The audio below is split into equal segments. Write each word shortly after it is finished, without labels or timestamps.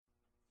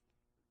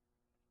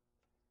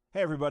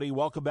Hey, everybody.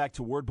 Welcome back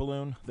to Word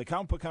Balloon, the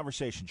comic book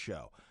conversation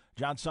show.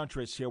 John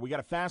Suntress here. We got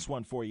a fast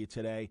one for you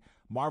today.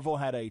 Marvel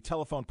had a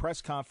telephone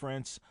press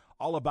conference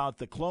all about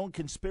the Clone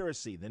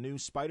Conspiracy, the new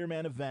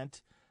Spider-Man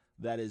event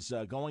that is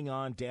going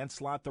on. Dan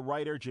Slott, the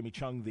writer, Jimmy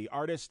Chung, the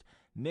artist,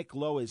 Nick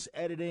Lowe is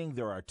editing.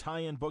 There are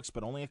tie-in books,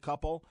 but only a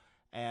couple.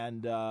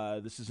 And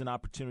this is an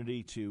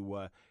opportunity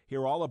to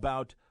hear all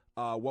about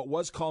what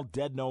was called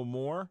Dead No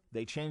More.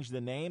 They changed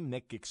the name.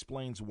 Nick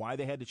explains why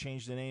they had to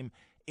change the name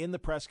in the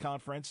press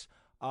conference.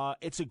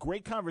 It's a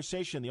great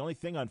conversation. The only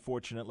thing,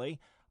 unfortunately,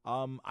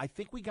 I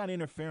think we got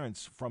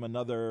interference from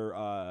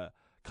another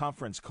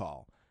conference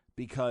call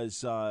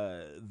because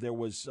there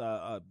was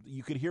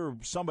you could hear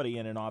somebody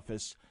in an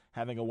office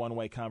having a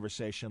one-way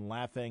conversation,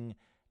 laughing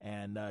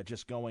and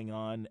just going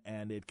on,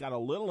 and it got a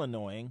little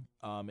annoying.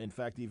 In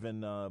fact,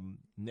 even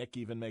Nick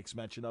even makes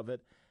mention of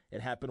it. It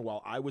happened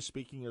while I was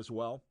speaking as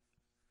well.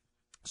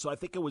 So I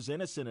think it was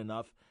innocent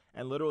enough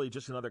and literally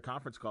just another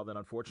conference call that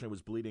unfortunately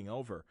was bleeding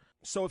over.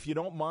 So if you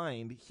don't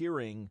mind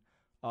hearing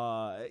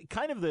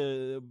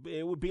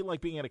it would be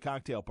like being at a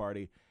cocktail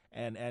party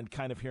and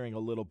kind of hearing a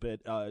little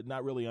bit,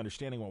 not really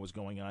understanding what was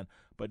going on,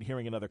 but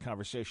hearing another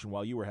conversation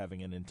while you were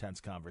having an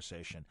intense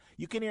conversation.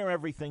 You can hear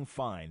everything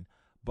fine,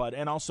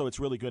 and also it's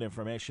really good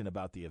information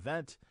about the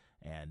event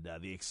and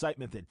the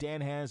excitement that Dan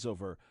has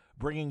over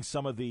bringing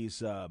some of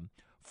these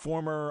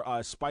former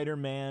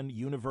Spider-Man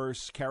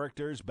universe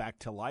characters back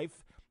to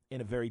life in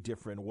a very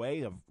different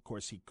way. Of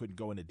course, he couldn't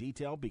go into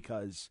detail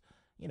because,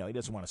 he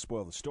doesn't want to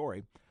spoil the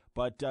story.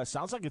 But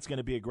sounds like it's going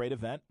to be a great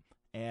event.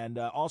 And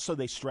also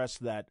they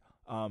stressed that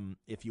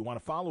if you want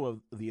to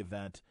follow the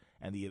event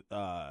and the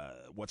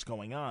what's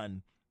going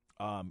on,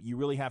 you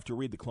really have to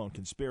read the Clone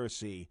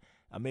Conspiracy.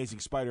 Amazing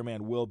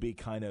Spider-Man will be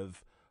kind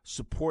of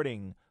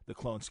supporting the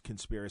Clone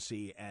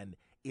Conspiracy and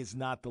is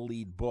not the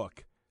lead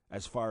book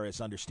as far as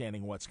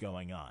understanding what's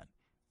going on.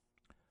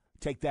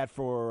 Take that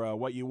for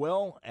what you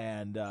will,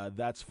 and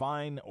that's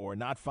fine or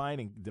not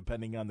fine,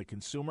 depending on the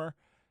consumer.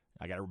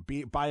 I got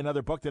to buy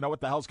another book to know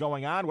what the hell's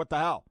going on. What the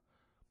hell?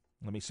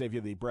 Let me save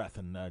you the breath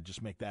and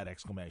just make that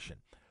exclamation.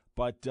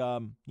 But,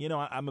 I'm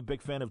a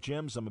big fan of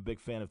Jim's. I'm a big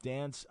fan of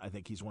Dan's. I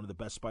think he's one of the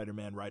best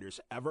Spider-Man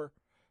writers ever.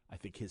 I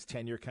think his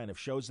tenure kind of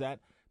shows that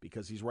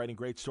because he's writing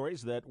great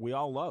stories that we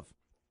all love.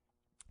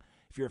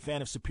 If you're a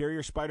fan of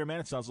Superior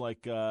Spider-Man, it sounds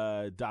like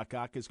Doc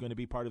Ock is going to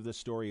be part of this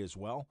story as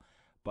well.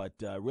 But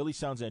really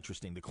sounds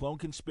interesting. The Clone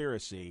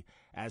Conspiracy,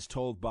 as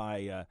told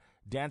by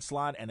Dan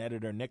Slott and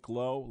editor Nick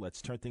Lowe.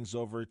 Let's turn things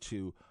over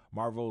to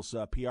Marvel's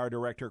PR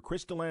director,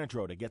 Chris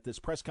Delandro, to get this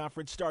press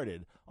conference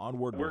started on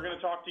Word Balloon. We're going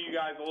to talk to you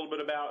guys a little bit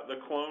about the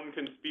Clone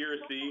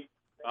Conspiracy.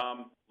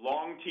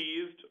 Long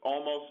teased,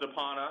 almost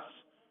upon us.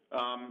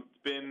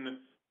 It's been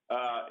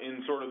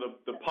in sort of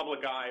the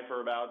public eye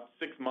for about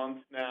 6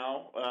 months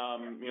now.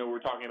 We're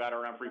talking about it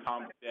around Free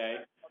Comic Day.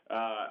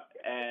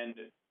 And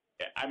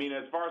I mean,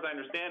 as far as I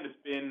understand,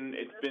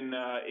 it's been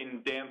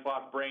in Dan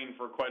Slott's brain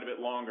for quite a bit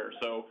longer.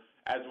 So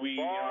as we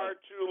far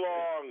too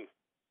long,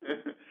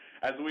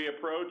 as we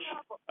approach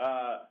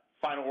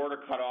final order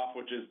cutoff,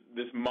 which is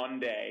this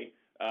Monday,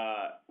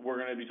 we're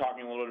going to be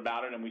talking a little bit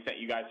about it. And we sent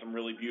you guys some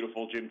really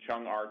beautiful Jim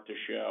Chung art to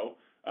show.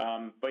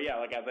 But yeah,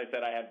 like as I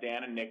said, I have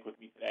Dan and Nick with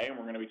me today, and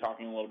we're going to be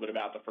talking a little bit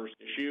about the first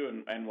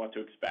issue and what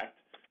to expect.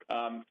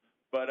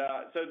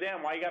 So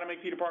Dan, why you got to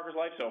make Peter Parker's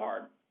life so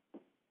hard?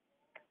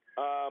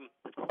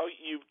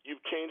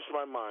 You've changed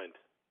my mind.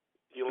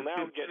 He'll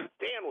now get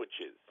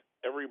sandwiches.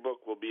 Every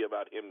book will be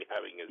about him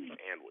having a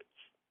sandwich.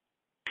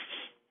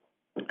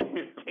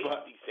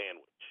 Tasty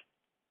sandwich.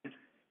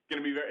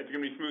 It's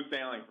gonna be smooth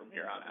sailing from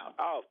here on out.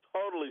 Oh,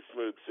 totally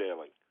smooth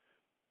sailing.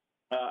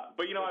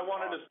 But I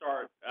wanted to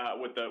start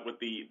with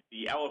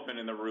the elephant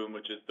in the room,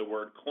 which is the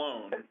word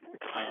clone,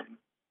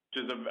 which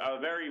is a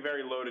very,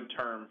 very loaded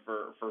term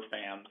for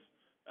fans,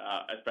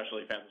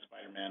 especially fans of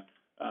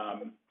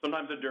Spider-Man.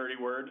 Sometimes a dirty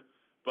word,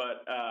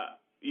 but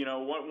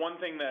one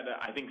thing that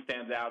I think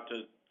stands out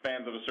to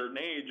fans of a certain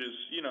age is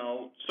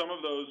some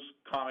of those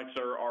comics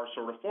are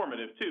sort of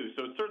formative too.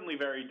 So it's certainly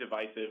very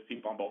divisive,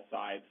 people on both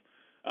sides.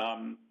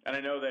 And I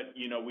know that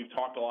we've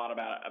talked a lot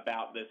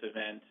about this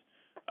event.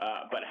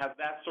 But has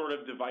that sort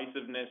of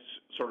divisiveness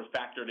sort of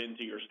factored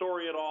into your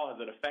story at all? Has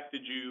it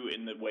affected you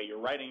in the way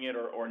you're writing it,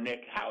 or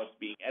Nick, how it's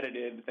being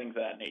edited, things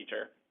of that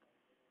nature?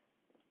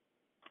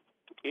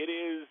 It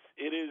is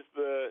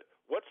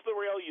what's the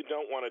rail you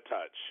don't want to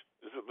touch?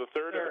 Is it the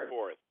third or the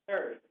fourth?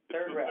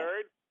 Third rail.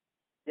 Third?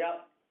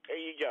 Yep. There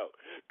you go.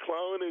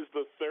 Clone is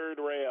the third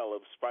rail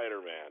of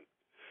Spider-Man.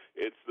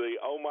 It's the,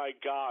 oh my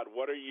God,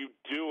 what are you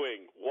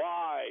doing?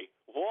 Why?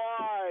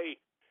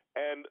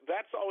 And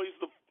that's always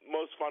the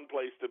most fun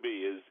place to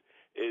be, is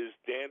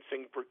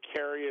dancing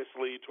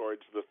precariously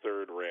towards the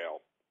third rail.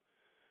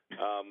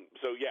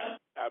 So yeah,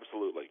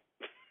 absolutely.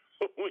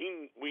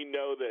 We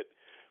know that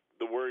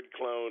the word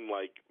clone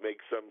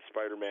makes some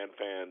Spider-Man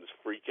fans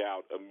freak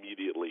out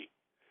immediately.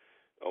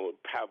 Oh,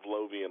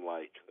 Pavlovian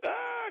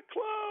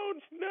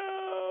clone,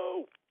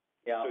 no.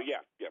 Yeah. So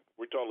yeah,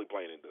 we're totally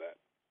playing into that.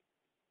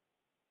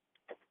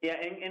 Yeah,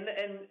 and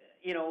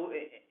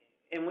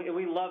and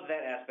we love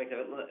that aspect of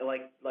it,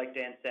 like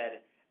Dan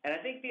said. And I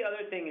think the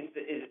other thing is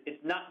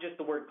it's not just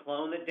the word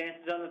clone that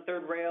dances on the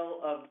third rail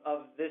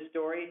of this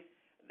story.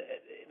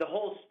 The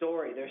whole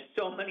story, there's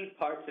so many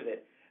parts of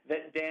it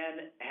that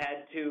Dan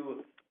had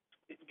to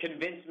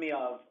convince me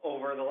of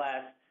over the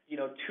last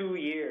 2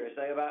 years.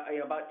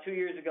 About 2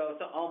 years ago,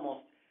 so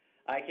almost,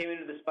 I came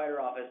into the Spider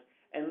office,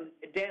 and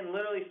Dan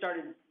literally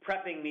started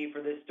prepping me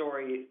for this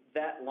story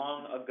that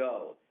long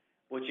ago,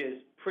 which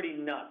is pretty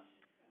nuts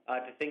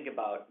to think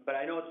about. But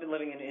I know it's been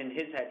living in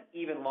his head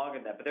even longer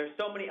than that. But there's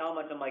so many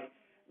elements. I'm like,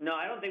 no,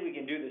 I don't think we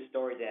can do this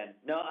story, Dan.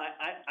 No,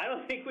 I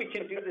don't think we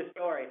can do this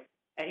story.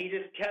 And he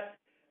just kept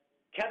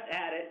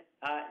at it.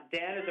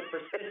 Dan is a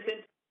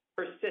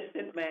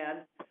persistent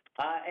man,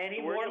 and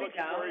he wore me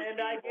down, and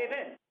I gave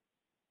in.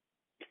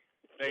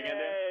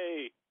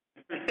 Yay!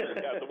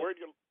 Yeah, the word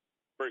you're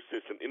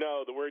persistent.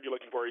 The word you're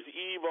looking for is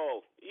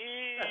evil.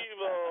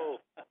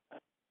 Evil.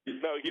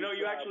 No,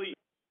 you actually.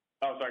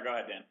 Oh, sorry. Go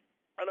ahead, Dan.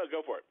 Oh no,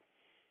 go for it.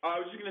 I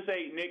was just going to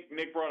say,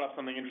 Nick brought up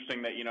something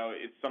interesting that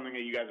it's something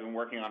that you guys have been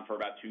working on for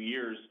about 2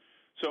 years.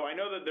 So I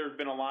know that there's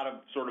been a lot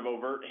of sort of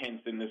overt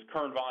hints in this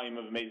current volume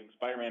of Amazing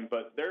Spider-Man,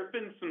 but there have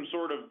been some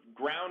sort of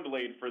ground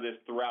laid for this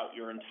throughout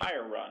your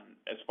entire run,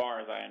 as far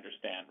as I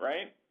understand,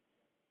 right?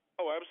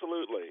 Oh,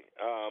 absolutely.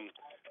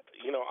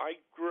 I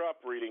grew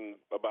up reading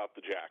about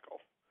the Jackal,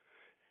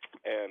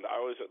 and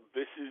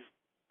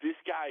this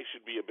guy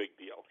should be a big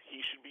deal.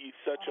 He should be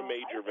such a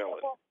major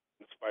villain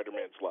in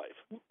Spider-Man's life.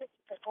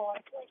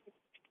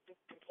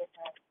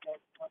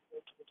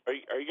 Are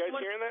you guys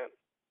hearing that?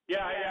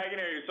 Yeah, I can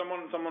hear you.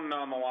 Someone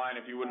on the line,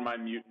 if you wouldn't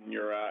mind muting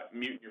your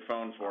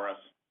phone for us.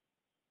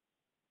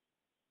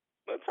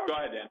 Go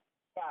ahead, Dan.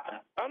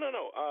 Oh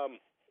no.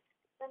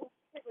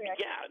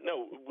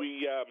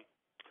 We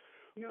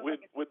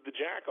with the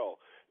Jackal.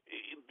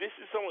 This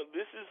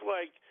is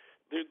like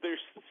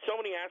there's so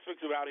many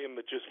aspects about him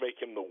that just make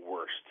him the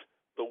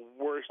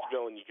worst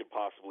villain you could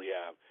possibly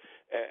have.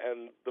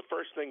 And the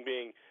first thing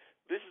being,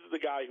 this is the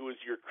guy who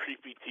was your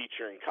creepy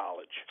teacher in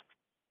college,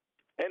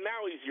 and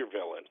now he's your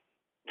villain.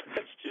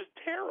 That's just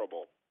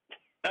terrible.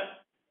 And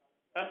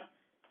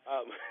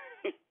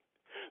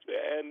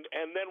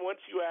then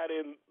once you add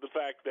in the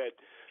fact that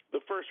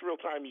the first real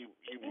time you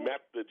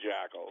met the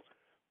Jackal,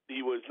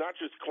 he was not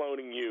just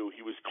cloning you,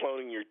 he was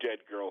cloning your dead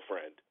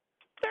girlfriend.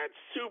 That's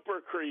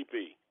super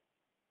creepy.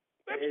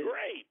 That's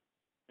great.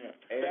 Yeah.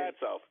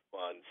 That's a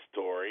fun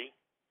story.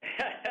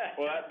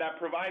 Well, that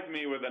provides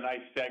me with a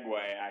nice segue,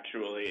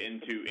 actually,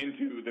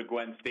 into the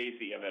Gwen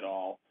Stacy of it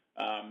all.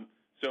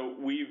 So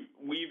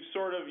we've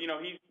sort of,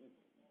 he's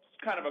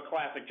kind of a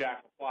classic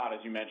Jackal plot,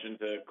 as you mentioned,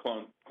 to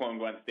clone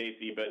Gwen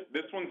Stacy, but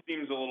this one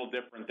seems a little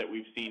different that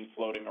we've seen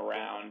floating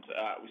around.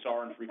 We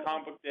saw her in Free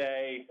Comic Book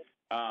Day.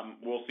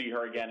 We'll see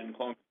her again in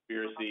Clone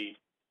Conspiracy,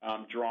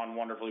 drawn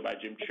wonderfully by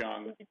Jim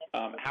Chung.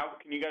 How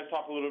can you guys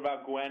talk a little bit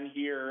about Gwen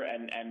here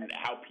and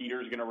how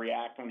Peter's going to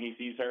react when he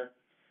sees her?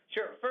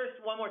 Sure. First,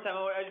 one more time,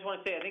 I just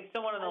want to say, I think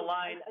someone on the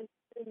line,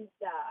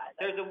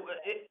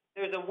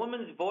 there's a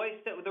woman's voice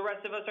that the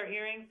rest of us are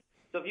hearing.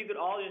 So if you could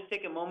all just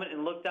take a moment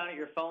and look down at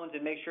your phones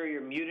and make sure you're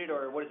muted,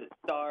 or what is it,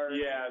 star?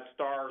 Yeah,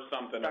 star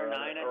something. Star 9,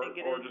 I think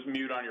it is. Or just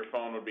mute on your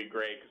phone would be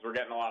great, because we're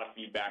getting a lot of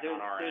feedback on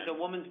our end. There's a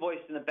woman's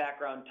voice in the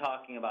background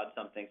talking about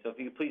something. So if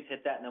you could please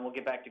hit that, and then we'll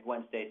get back to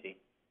Gwen Stacy.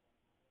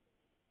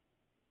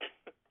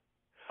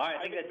 All right,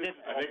 I think that's it.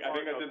 I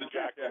think that's in the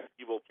Jackal's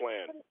evil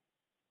plan.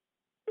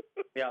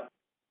 Yeah.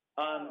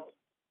 No,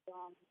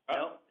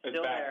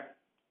 still there.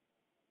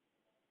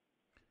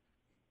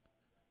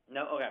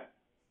 No, okay.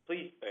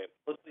 Please,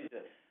 let's please do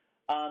it.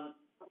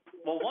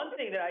 Well, one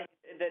thing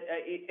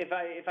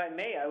if I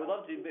may, I would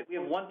love to. We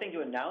have one thing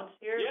to announce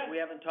here that we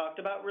haven't talked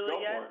about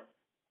really yet,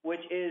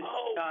 which is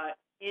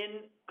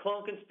in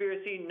Clone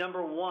Conspiracy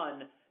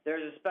 #1.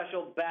 There's a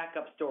special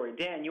backup story.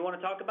 Dan, you want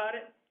to talk about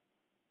it?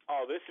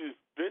 Oh, this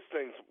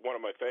thing's one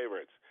of my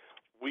favorites.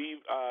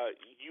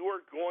 You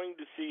are going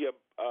to see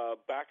a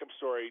backup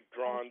story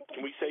drawn.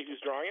 Can we say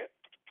who's drawing it?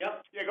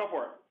 Yep. Yeah, go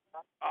for it.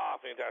 Ah,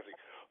 fantastic.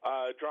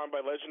 Drawn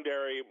by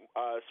legendary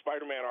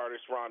Spider-Man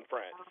artist Ron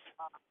Frenz.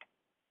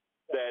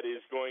 That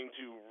is going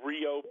to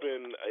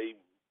reopen a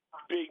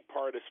big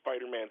part of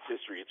Spider-Man's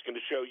history. It's going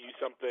to show you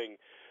something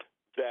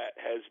that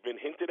has been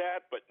hinted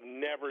at but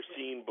never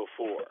seen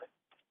before.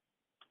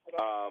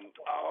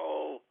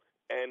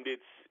 And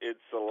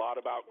it's a lot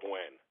about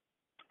Gwen.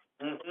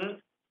 Mm-hmm.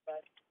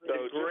 So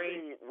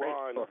seeing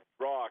Ron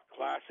draw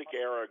classic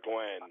era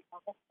Gwen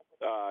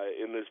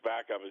in this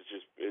backup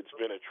it's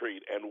been a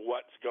treat. And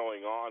what's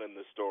going on in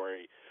the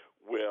story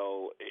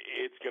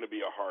it's going to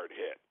be a hard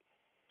hit.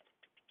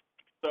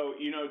 So,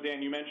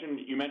 Dan, you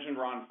mentioned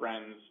Ron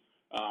Frenz,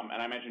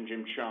 and I mentioned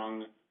Jim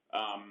Chung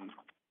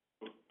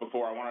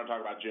before. I want to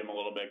talk about Jim a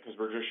little bit because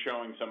we're just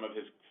showing some of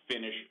his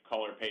finished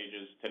color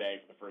pages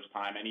today for the first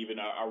time, and even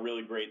a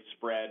really great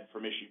spread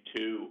from issue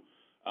 2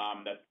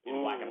 that's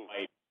in black and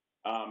white.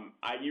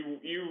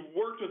 You've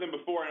worked with him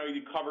before. I know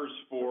you do covers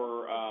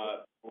for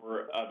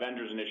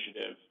Avengers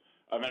Initiative,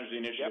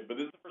 Yep. but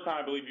this is the first time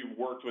I believe you've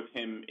worked with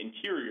him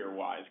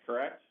interior-wise,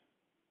 correct?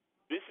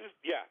 This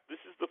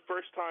is the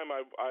first time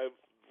I've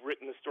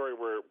written a story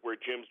where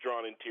Jim's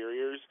drawn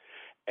interiors,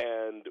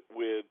 and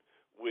with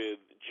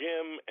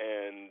Jim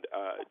and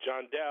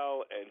John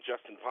Dell and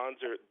Justin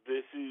Ponzer,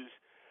 this is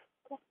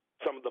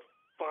some of the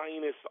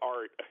finest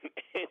art in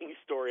any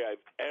story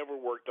I've ever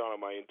worked on in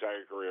my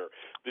entire career.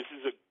 This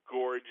is a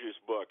gorgeous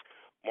book.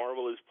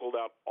 Marvel has pulled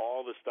out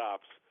all the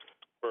stops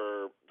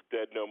for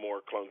Dead No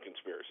More Clone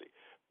Conspiracy.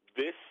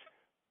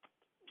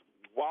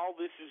 While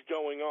this is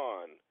going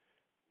on,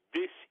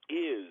 this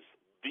is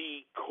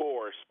the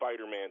core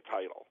Spider-Man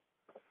title.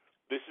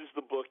 This is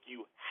the book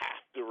you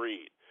have to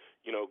read.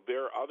 You know,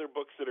 there are other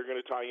books that are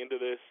going to tie into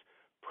this,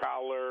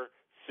 Prowler,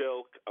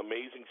 Silk,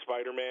 Amazing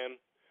Spider-Man,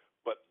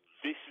 but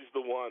this is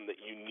the one that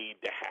you need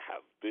to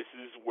have. This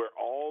is where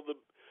all the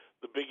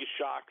biggest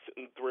shocks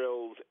and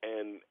thrills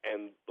and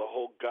the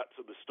whole guts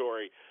of the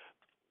story.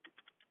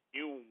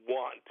 You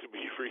want to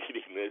be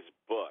reading this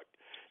book.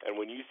 And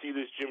when you see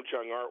this Jim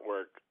Chung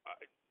artwork,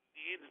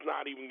 it's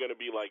not even going to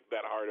be like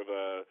that hard of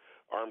a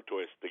arm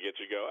twist to get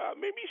you to go,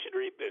 maybe you should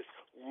read this.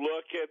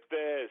 Look at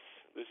this.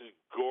 This is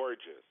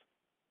gorgeous.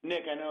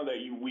 Nick, I know that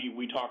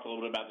we talked a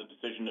little bit about the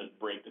decision to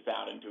break this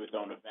out into its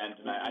own event,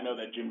 and I know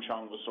that Jim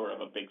Chung was sort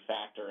of a big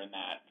factor in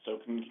that.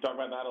 So can you talk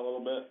about that a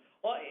little bit?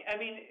 Well, I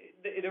mean,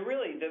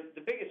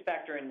 the biggest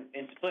factor in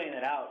splitting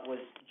it out was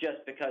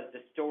just because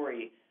the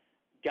story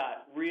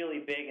got really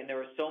big, and there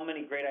were so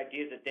many great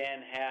ideas that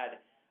Dan had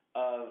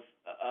of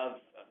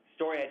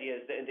story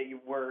ideas that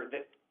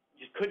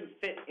just couldn't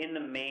fit in the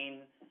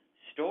main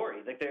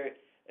story. Like Dan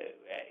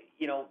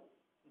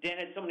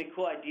had so many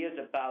cool ideas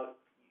about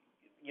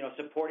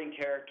supporting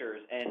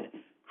characters and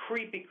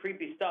creepy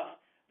stuff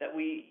that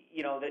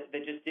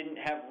that just didn't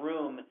have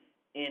room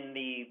in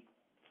the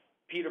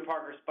Peter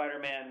Parker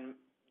Spider-Man,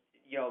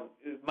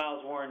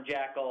 Miles Warren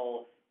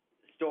Jackal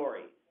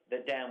story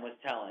that Dan was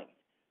telling.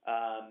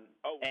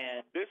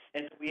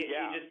 We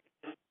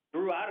just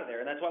grew out of there,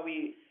 and that's why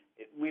we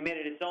made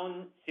it its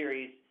own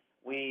series.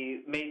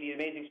 We made the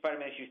Amazing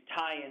Spider-Man issues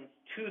tie-ins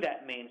to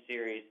that main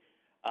series.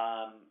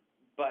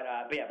 But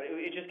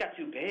it just got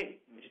too big.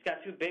 It just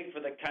got too big for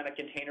the kind of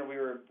container we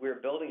were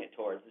building it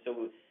towards. And so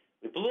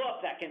we blew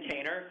up that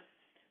container.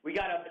 We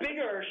got a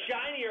bigger,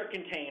 shinier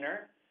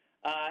container,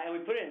 and we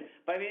put it in.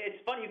 But I mean, it's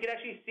funny. You can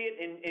actually see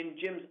it in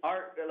Jim's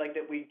art, like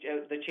that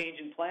the change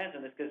in plans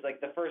in this, because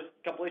like the first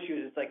couple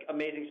issues, it's like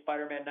Amazing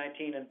Spider-Man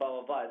 19 and blah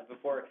blah blah. It's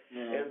before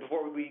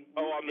we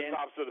on the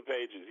tops of the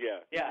pages,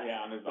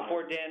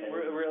 before Dan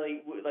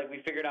really we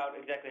figured out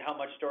exactly how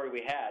much story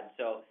we had.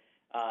 So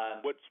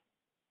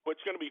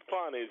What's going to be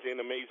fun is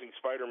in Amazing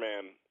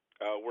Spider-Man,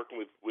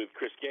 working with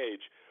Chris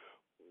Gage,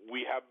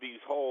 we have these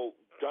whole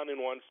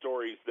done-in-one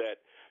stories that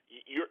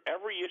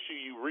every issue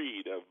you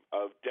read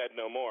of Dead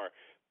No More,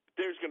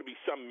 there's going to be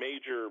some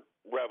major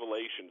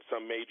revelation,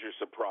 some major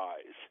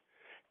surprise.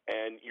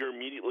 And you're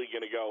immediately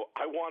going to go,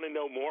 I want to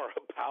know more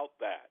about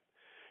that.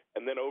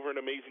 And then over in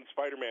Amazing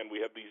Spider-Man, we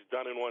have these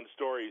done-in-one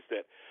stories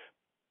that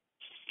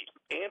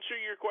answer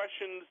your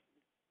questions,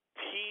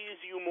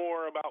 tease you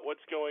more about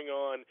what's going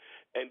on,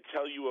 and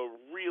tell you a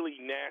really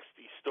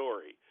nasty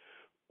story.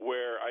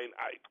 Where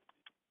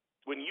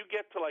when you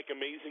get to like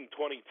Amazing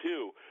 22,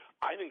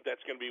 I think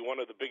that's going to be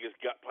one of the biggest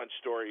gut punch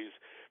stories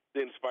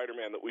in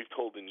Spider-Man that we've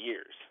told in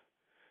years.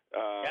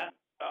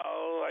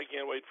 I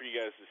can't wait for you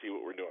guys to see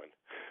what we're doing.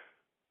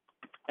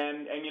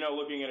 And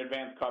looking at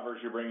advanced covers,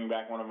 you're bringing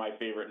back one of my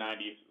favorite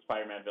 '90s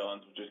Spider-Man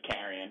villains, which is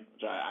Carrion,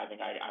 which I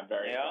think I'm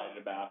very excited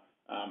about.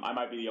 I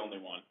might be the only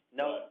one.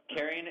 No,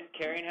 Carrion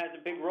has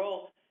a big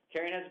role.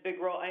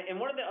 And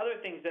one of the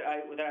other things that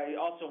I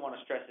also want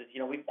to stress is,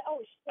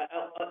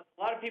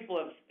 a lot of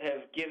people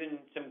have given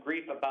some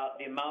grief about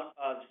the amount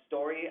of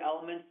story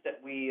elements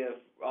that we have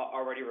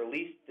already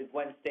released. The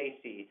Gwen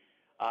Stacy,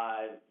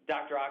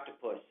 Dr.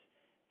 Octopus,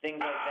 things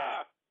like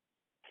that.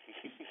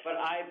 But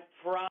I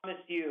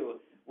promise you,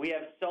 we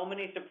have so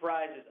many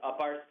surprises up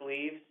our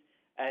sleeves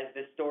as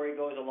the story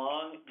goes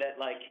along that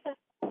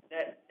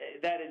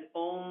that is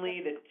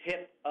only the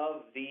tip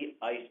of the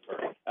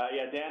iceberg.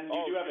 Dan,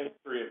 you do have a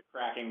history of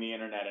cracking the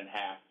internet in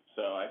half,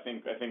 so I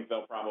think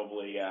they'll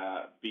probably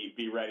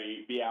be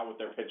ready, be out with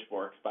their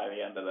pitchforks by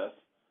the end of this.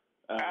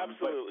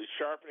 Absolutely,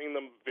 sharpening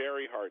them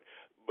very hard.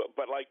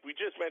 But like we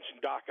just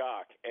mentioned, Doc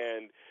Ock,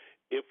 and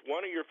if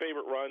one of your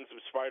favorite runs of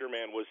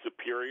Spider-Man was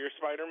Superior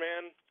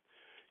Spider-Man,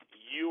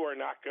 you are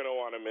not going to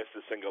want to miss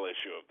a single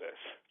issue of this.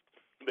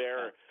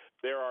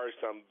 There are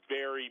some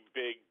very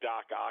big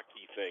Doc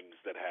Ocky things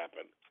that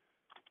happen.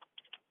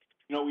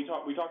 We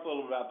talked a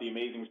little bit about the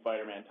Amazing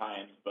Spider-Man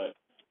tie-ins, but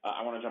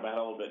I want to jump ahead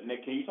a little bit.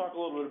 Nick, can you talk a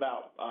little bit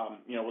about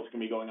what's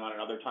going to be going on in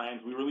other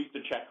tie-ins? We released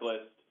a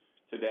checklist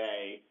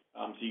today,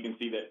 so you can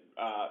see that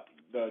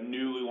the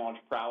newly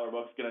launched Prowler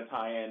book is going to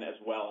tie in, as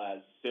well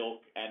as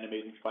Silk and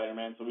Amazing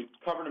Spider-Man. So we've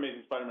covered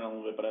Amazing Spider-Man a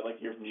little bit, but I'd like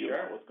to hear from you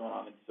about what's going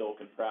on in Silk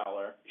and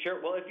Prowler.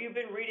 Sure. Well, if you've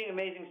been reading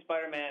Amazing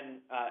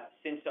Spider-Man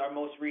since our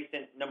most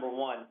recent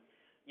 #1,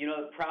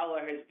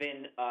 Prowler has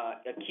been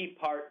a key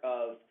part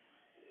of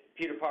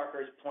Peter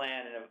Parker's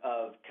plan and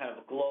of kind of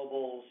a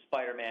global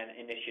Spider-Man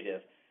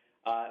initiative.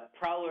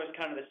 Prowler is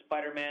kind of the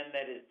Spider-Man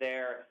that is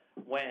there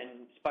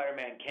when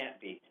Spider-Man can't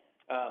be.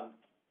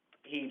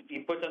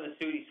 He puts on the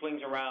suit, he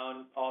swings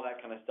around, all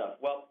that kind of stuff.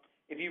 Well,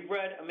 if you've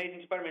read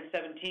Amazing Spider-Man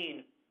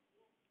 17,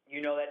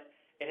 you know that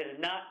it has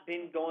not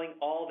been going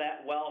all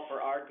that well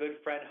for our good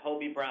friend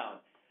Hobie Brown.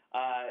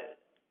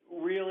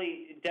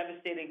 Really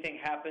devastating thing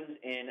happens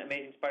in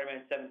Amazing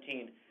Spider-Man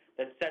 17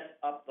 that sets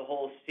up the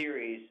whole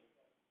series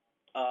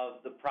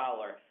of the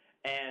Prowler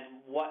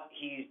and what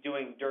he's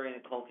doing during the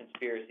Clone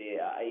Conspiracy.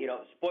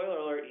 Spoiler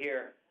alert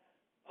here,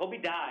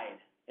 Hobie died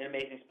in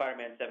Amazing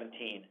Spider-Man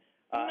 17.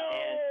 No!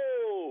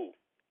 And,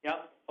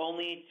 yep,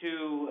 only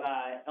to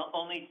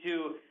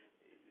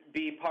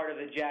be part of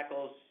the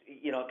Jackal's,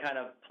 kind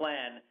of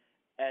plan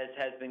as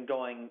has been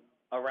going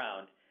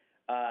around.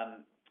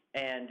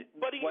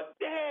 But he's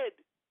dead.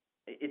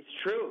 It's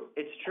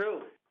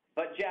true.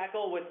 But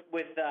Jackal,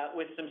 with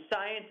some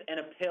science and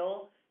a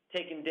pill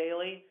taken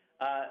daily,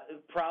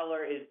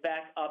 Prowler is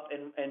back up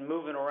and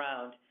moving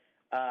around.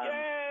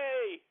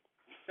 Yay!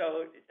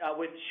 So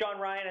with Sean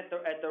Ryan at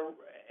the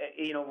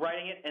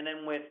writing it, and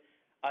then with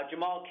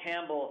Jamal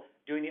Campbell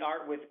doing the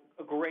art with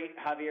great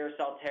Javier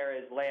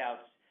Salter's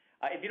layouts.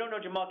 If you don't know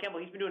Jamal Campbell,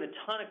 he's been doing a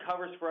ton of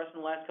covers for us in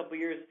the last couple of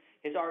years.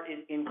 His art is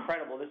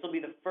incredible. This will be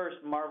the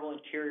first Marvel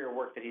interior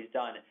work that he's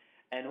done,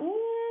 and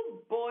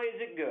woo, boy,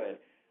 is it good.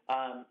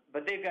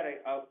 But they've got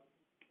a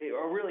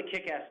really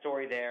kick-ass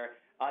story there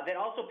that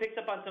also picks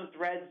up on some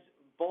threads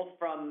both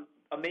from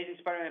Amazing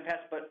Spider-Man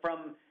Past, but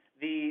from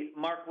the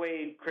Mark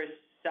Waid, Chris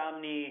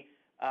Samnee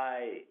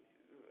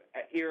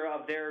era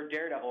of their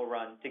Daredevil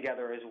run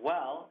together as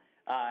well.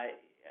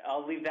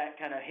 I'll leave that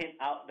kind of hint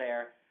out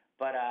there.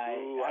 But I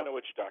know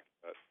what you're talking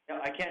about.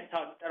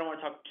 I don't want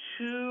to talk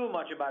too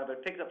much about it, but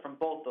it picks up from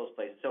both those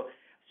places. So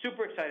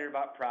super excited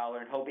about Prowler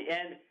and Hobie.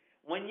 And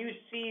when you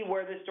see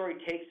where this story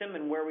takes him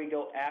and where we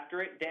go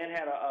after it, Dan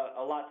had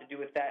a lot to do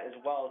with that as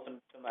well,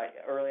 some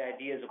early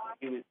ideas of what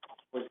he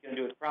was going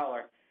to do with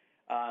Prowler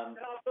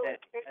that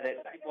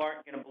people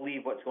aren't going to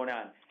believe what's going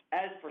on.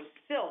 As for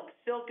Silk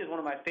is one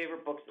of my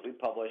favorite books that we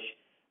publish.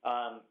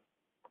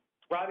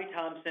 Robbie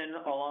Thompson,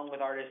 along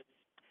with artists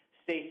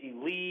Stacey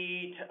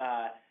Lee,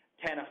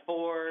 Tana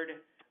Ford,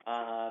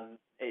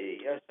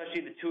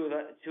 especially the two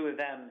of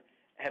them,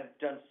 have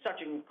done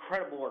such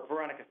incredible work.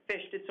 Veronica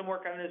Fish did some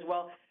work on it as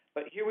well.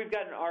 But here we've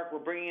got an arc. We're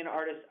bringing in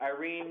artist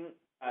Irene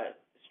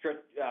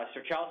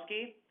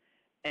Strachowski.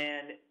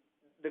 And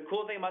the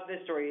cool thing about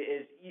this story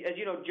is, as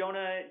you know, J.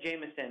 Jonah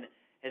Jameson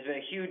has been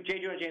a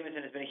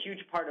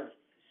huge part of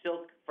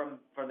Silk from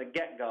the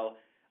get-go.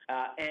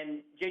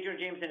 And J. Jonah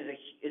Jameson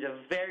is a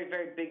very,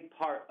 very big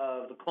part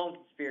of the Clone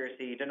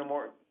Conspiracy. As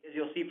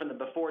you'll see from the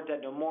Before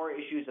Dead No More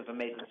issues of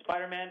Amazing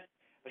Spider-Man.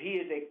 But he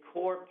is a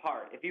core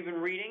part. If you've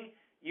been reading,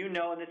 you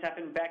know, and this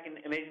happened back in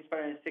Amazing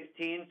Spider-Man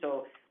 16,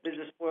 so this is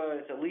a spoiler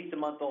that's at least a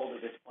month old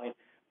at this point.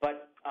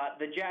 But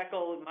the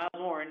Jackal, Miles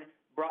Warren,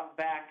 brought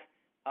back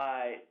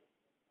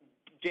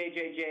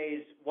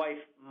JJJ's wife,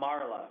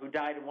 Marla, who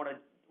died in one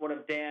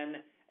of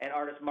Dan and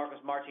artist Marcus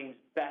Martin's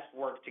best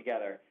work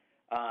together.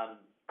 And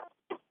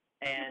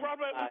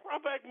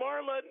brought back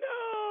Marla.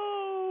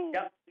 No.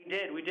 Yep,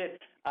 we did.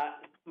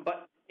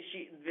 But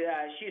she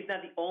is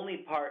not the only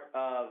part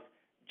of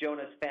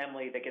Jonah's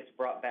family that gets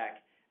brought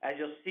back. As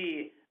you'll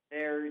see,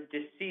 their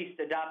deceased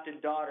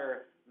adopted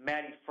daughter,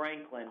 Maddie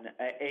Franklin,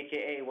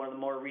 a.k.a. one of the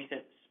more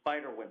recent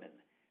Spider-Women,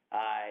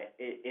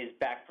 is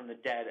back from the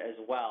dead as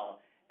well.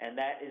 And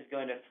that is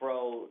going to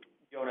throw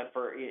Jonah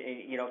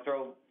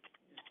throw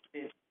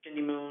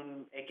Cindy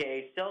Moon,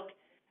 a.k.a. Silk,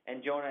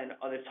 and Jonah and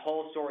this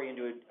whole story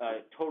into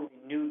a totally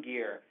new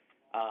gear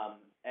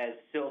as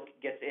Silk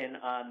gets in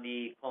on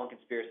the Clone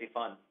Conspiracy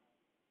fun.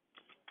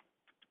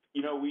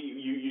 You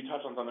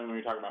touched on something when we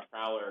were talking about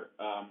Prowler.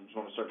 Just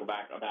want to circle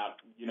back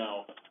about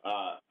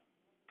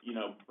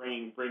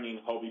bringing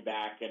Hobie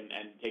back and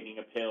taking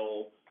a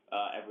pill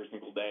every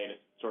single day to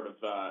sort of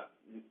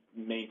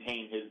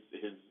maintain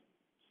his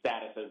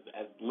status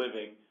as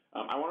living.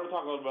 I wanted to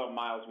talk a little about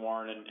Miles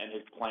Warren and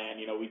his plan.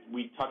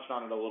 We touched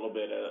on it a little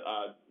bit.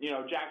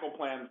 Jackal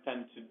plans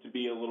tend to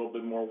be a little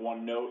bit more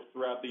one note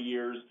throughout the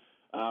years.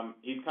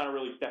 He's kind of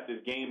really stepped his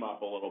game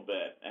up a little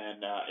bit,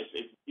 and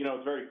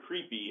it's very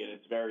creepy and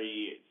it's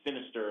very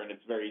sinister and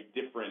it's very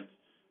different,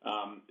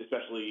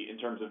 especially in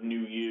terms of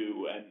New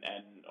You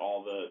and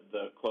all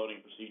the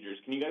cloning procedures.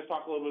 Can you guys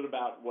talk a little bit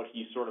about what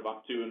he's sort of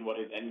up to and what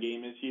his end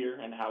game is here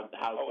and how?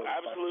 Oh,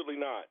 absolutely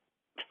not.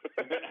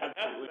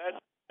 Absolutely.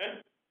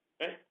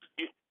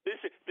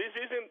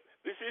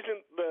 This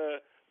isn't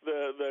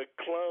the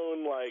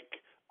clone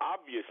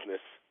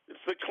obviousness. It's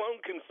the Clone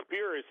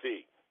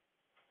Conspiracy.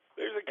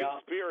 There's a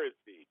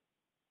conspiracy.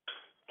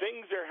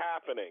 Things are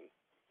happening.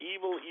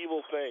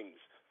 Evil things.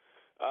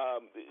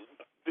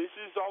 This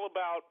is all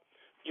about,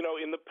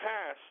 in the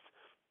past,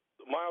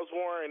 Miles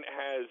Warren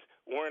has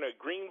worn a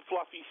green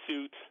fluffy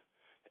suit,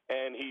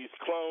 and he's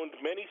cloned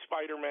many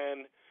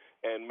Spider-Men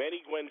and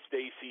many Gwen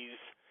Stacys,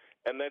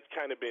 and that's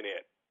kind of been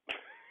it.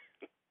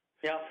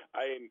 Yeah.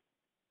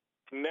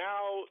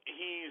 Now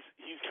he's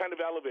kind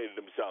of elevated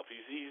himself.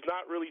 He's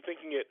not really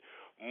thinking it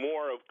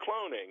more of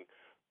cloning,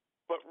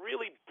 but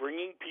really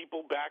bringing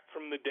people back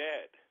from the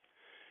dead.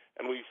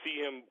 And we see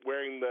him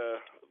wearing the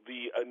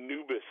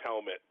Anubis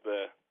helmet,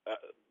 the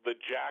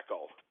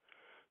jackal,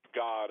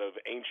 god of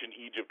ancient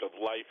Egypt of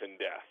life and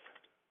death.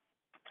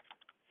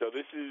 So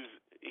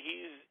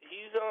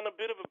he's on a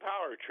bit of a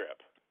power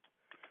trip.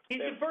 He's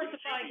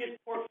diversifying his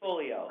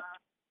portfolio.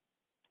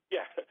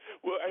 Yeah.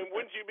 Well, and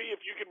wouldn't you be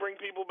if you could bring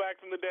people back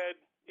from the dead?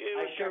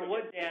 I sure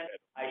would, Dan.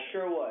 I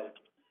sure would.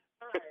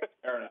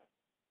 Fair enough.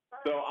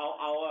 So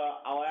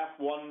I'll ask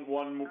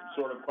one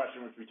sort of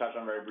question which we touched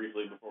on very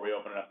briefly before we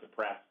open it up to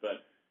press.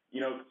 But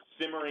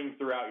simmering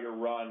throughout your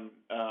run,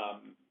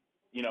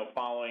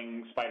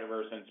 following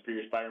Spider-Verse and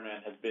Superior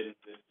Spider-Man has been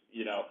this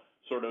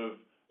sort of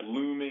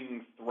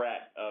looming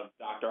threat of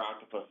Dr.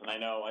 Octopus. And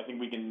I think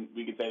we can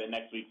say that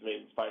next week's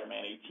Amazing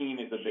Spider-Man 18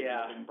 is a big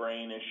living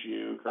brain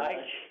issue.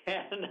 Correct? I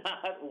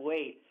cannot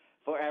wait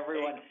for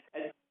everyone.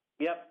 As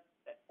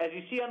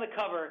you see on the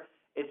cover,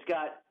 it's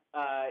got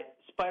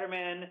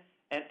Spider-Man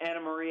and Anna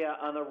Maria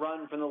on the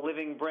run from the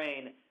living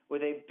brain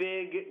with a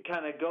big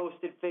kind of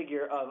ghosted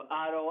figure of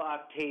Otto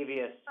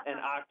Octavius and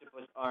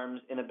octopus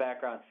arms in the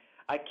background.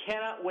 I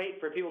cannot wait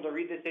for people to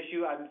read this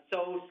issue. I'm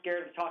so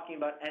scared of talking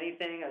about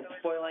anything and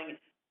spoiling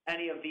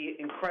any of the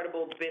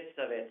incredible bits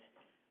of it.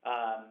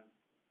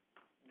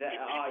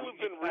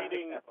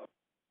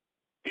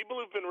 People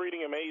who've been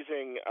reading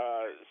Amazing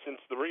since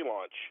the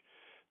relaunch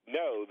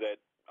know that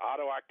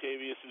Otto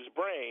Octavius's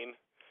brain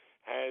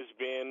has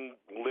been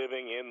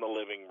living in the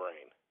living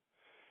brain.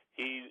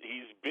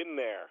 He's been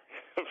there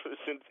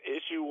since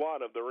issue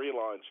 1 of the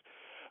relaunch,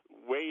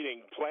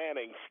 waiting,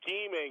 planning,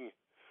 scheming.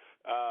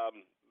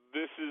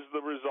 This is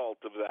the result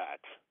of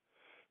that.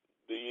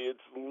 It's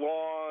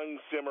long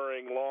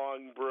simmering,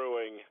 long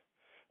brewing,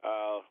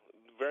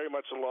 very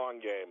much a long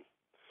game.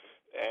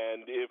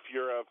 And if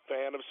you're a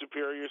fan of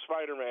Superior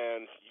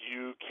Spider-Man,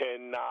 you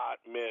cannot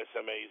miss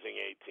Amazing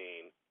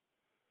 18.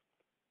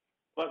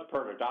 Well, that's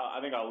perfect. I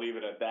think I'll leave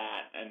it at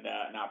that and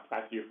not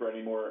press you for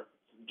any more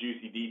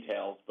juicy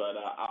details. But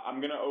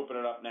I'm going to open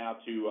it up now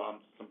to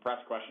some press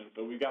questions.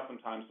 So we've got some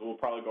time, so we'll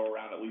probably go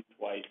around at least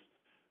twice.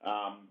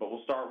 But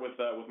we'll start with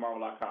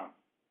Marvel.com.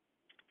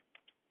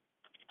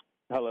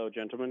 Hello,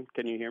 gentlemen.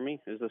 Can you hear me?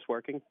 Is this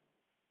working?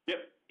 Yep.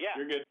 Yeah.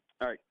 You're good.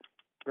 All right.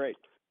 Great.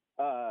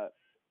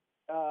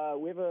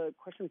 We have a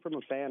question from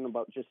a fan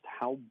about just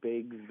how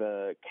big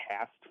the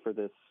cast for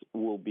this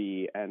will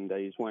be, and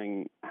he's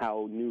wondering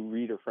how new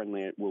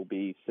reader-friendly it will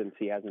be since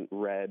he hasn't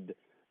read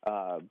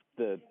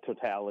the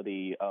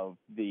totality of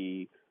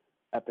the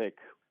epic,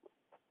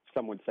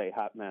 some would say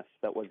hot mess,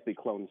 that was the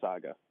Clone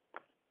Saga.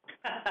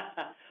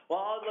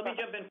 Well, let me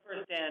jump in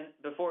first, Dan,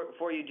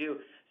 before you do.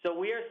 So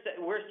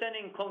we're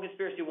sending Clone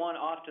Conspiracy 1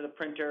 off to the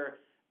printer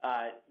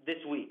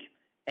this week.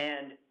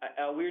 And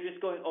we were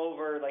just going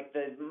over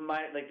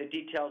the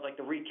details, like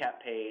the recap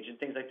page and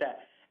things like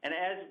that. And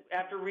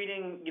after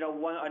reading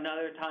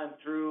another time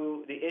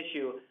through the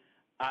issue,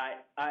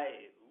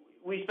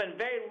 we spend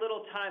very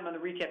little time on the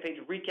recap page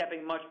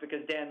recapping much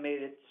because Dan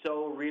made it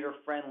so reader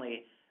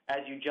friendly as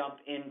you jump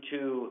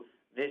into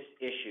this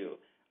issue.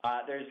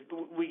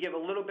 We give a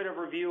little bit of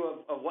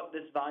review of what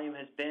this volume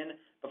has been,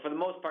 but for the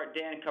most part,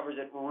 Dan covers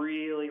it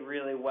really,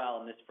 really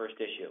well in this first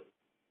issue.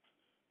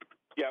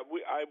 Yeah,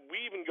 we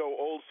even go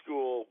old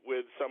school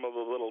with some of the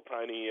little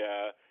tiny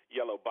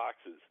yellow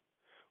boxes.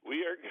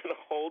 We are going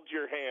to hold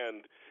your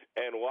hand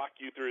and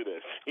walk you through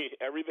this.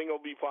 Everything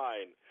will be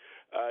fine.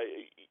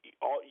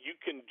 You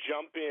can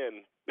jump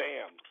in,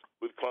 bam,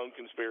 with Clone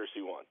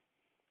Conspiracy 1.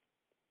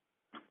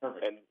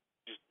 Perfect. And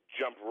just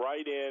jump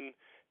right in,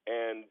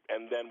 and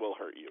then we'll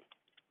hurt you.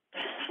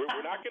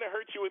 We're not going to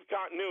hurt you with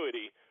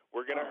continuity.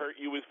 We're going to hurt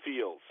you with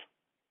feels.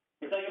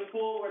 It's like a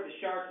pool where the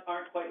sharks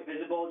aren't quite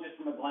visible just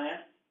from a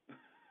glance.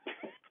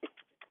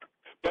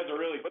 Guys are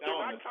really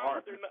selling this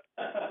art.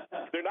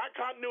 They're not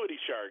continuity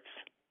sharks.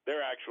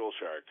 They're actual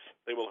sharks.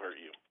 They will hurt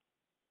you.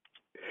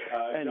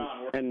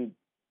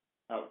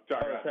 John,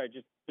 sorry,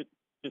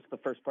 just the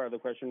first part of the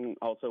question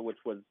also, which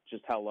was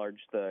just how large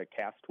the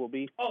cast will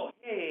be. Oh,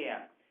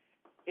 yeah.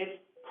 It's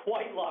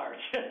quite large.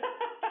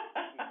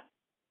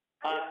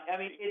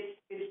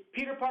 It's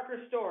Peter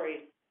Parker's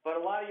story, but a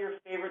lot of your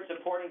favorite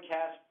supporting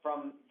cast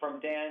from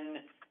Dan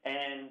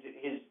and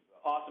his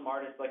awesome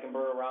artists like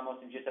Umberto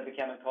Ramos and Giuseppe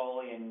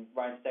Camicoli and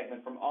Ryan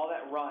Stegman from all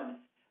that run.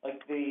 A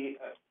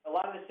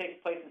lot of this takes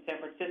place in San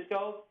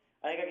Francisco.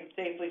 I think I can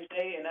safely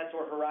say, and that's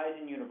where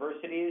Horizon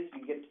University is.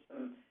 You get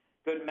some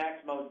good Max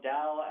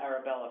Modell,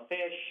 Arabella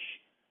Fish,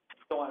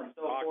 so on and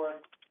so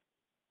forth.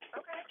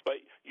 Okay.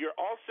 But you're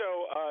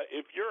also,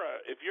 if you're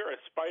a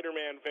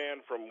Spider-Man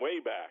fan from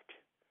way back,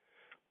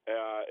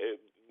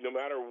 no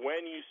matter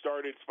when you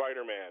started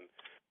Spider-Man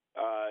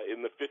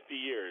in the 50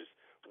 years,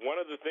 one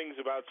of the things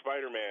about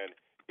Spider-Man,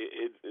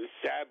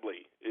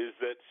 sadly, is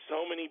that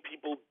so many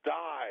people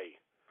die.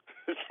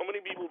 So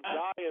many people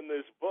die in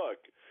this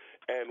book,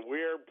 and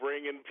we're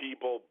bringing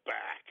people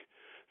back.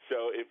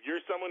 So if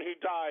you're someone who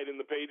died in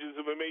the pages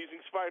of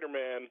Amazing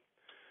Spider-Man,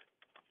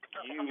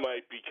 you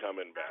might be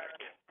coming back.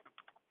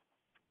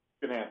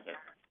 Good answer.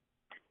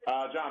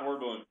 John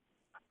Wordballoon.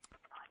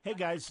 Hey,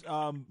 guys.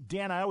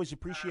 Dan, I always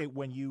appreciate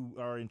when you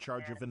are in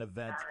charge of an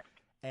event,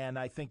 and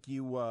I think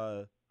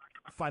you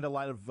find a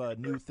lot of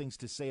new things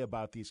to say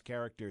about these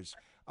characters,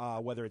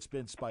 whether it's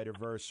been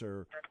Spider-Verse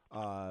or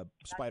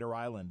Spider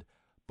Island.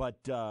 But,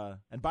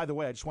 and by the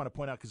way, I just want to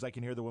point out, because I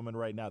can hear the woman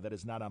right now, that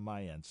is not on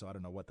my end, so I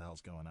don't know what the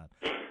hell's going on.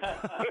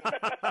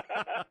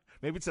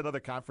 Maybe it's another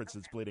conference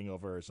that's bleeding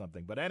over or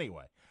something. But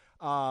anyway,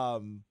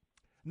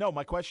 no,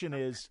 my question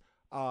is,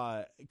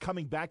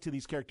 coming back to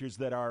these characters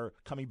that are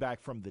coming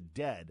back from the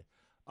dead,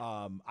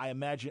 I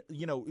imagine,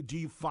 do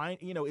you find,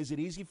 is it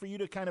easy for you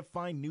to kind of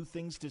find new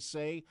things to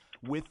say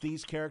with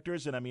these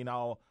characters? And I mean,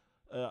 I'll,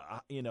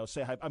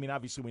 say, I mean,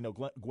 obviously we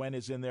know Gwen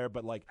is in there,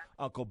 but like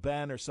Uncle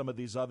Ben or some of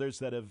these others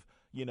that have,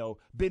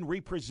 been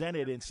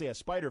represented in, say, a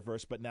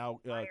Spider-Verse, but now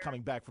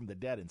coming back from the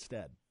dead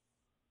instead.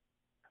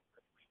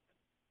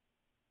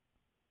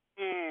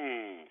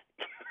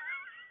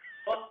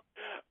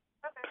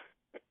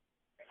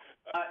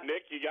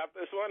 Nick, you got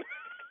this one?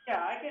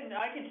 Yeah, I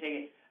can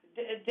take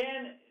it.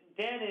 Dan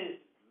is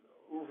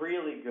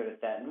really good at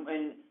that,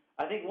 and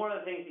I think one of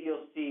the things that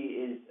you'll see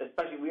is,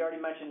 especially, we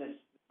already mentioned this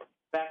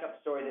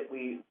backup story that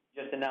we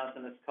just announced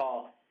in this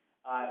call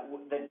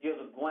that deals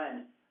with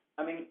Gwen.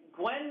 I mean,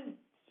 Gwen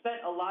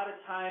spent a lot of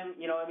time,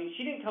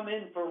 she didn't come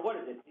in for, what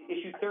is it,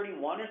 issue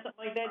 31 or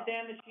something like that,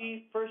 Dan, that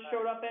she first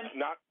showed up in?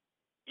 Not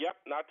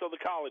till the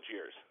college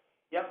years.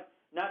 Yep,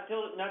 not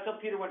till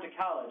Peter went to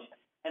college.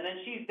 And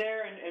then she's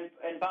there and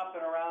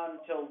bopping around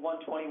until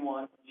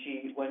 121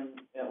 when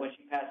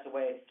she passed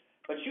away.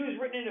 But she was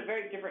written in a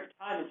very different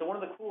time, and so one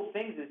of the cool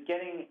things is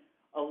getting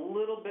a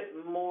little bit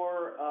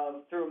more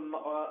through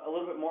a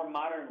little bit more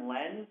modern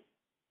lens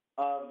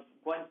of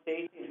Gwen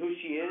Stacy and who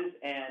she is,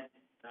 and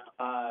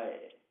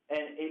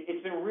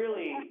it's been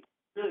really,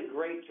 really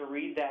great to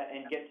read that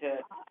and get to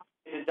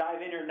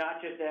dive in her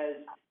not just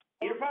as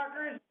Peter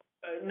Parker's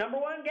number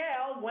one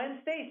gal, Gwen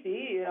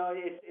Stacy.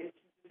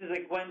 This is a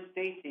Gwen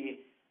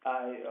Stacy.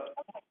 A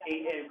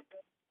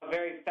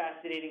very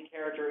fascinating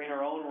character in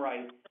her own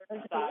right,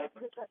 aside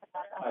from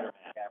Spider-Man.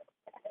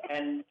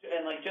 And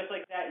like just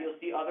like that, you'll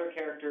see other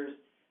characters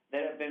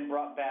that have been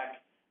brought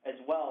back as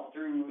well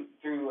through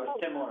a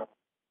similar.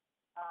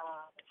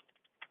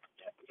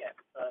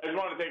 I just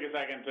want to take a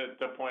second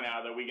to point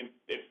out that we can,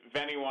 if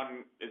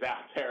anyone is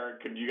out there,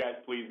 could you guys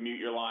please mute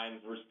your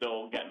lines? We're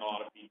still getting a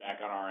lot of feedback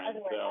on our end,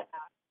 so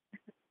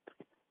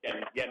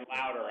getting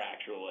louder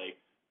actually.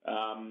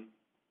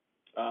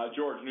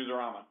 George,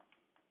 Newsarama.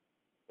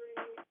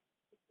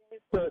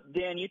 So,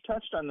 Dan, you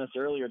touched on this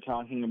earlier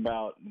talking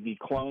about the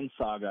Clone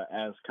Saga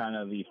as kind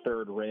of the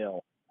third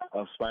rail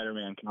of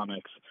Spider-Man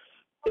comics.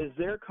 Is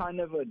there kind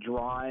of a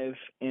drive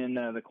in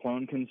the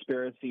clone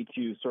conspiracy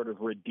to sort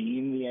of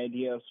redeem the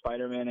idea of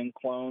Spider-Man and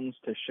clones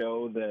to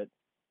show that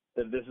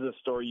this is a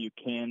story you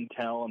can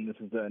tell and this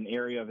is an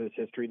area of his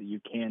history that you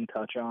can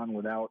touch on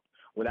without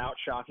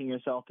shocking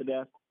yourself to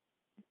death?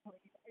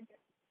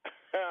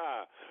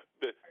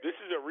 This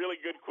is a really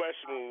good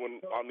question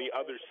when on the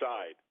other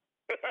side.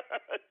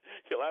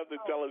 He'll have to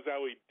tell us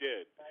how he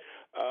did.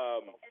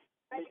 I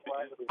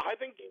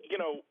think,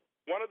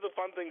 one of the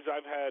fun times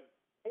I've had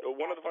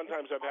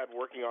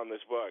working on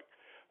this book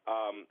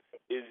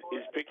is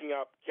picking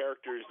up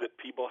characters that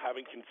people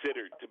haven't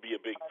considered to be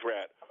a big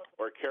threat,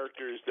 or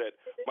characters that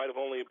might have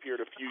only appeared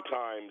a few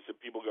times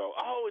that people go,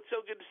 oh, it's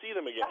so good to see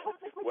them again,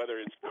 whether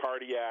it's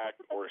Cardiac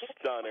or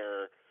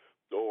Stunner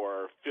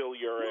or Phil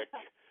Urich.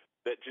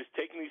 That just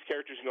taking these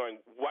characters and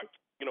going, what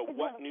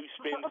new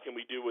spins can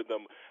we do with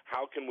them?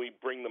 How can we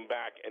bring them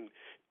back? And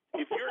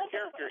if you're a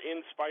character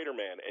in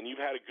Spider-Man and you've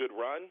had a good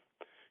run,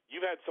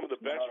 you've had some of the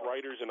best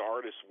writers and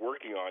artists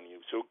working on you.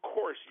 So, of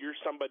course, you're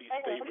somebody's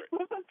favorite.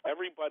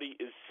 Everybody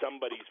is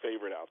somebody's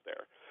favorite out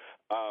there.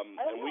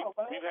 And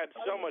we've had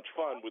so much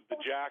fun with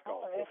the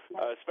Jackal,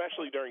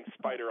 especially during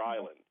Spider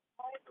Island,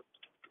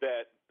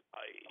 that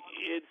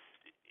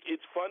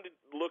it's fun to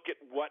look at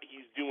what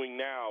he's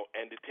doing now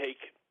and to take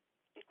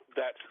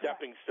that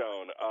stepping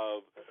stone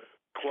of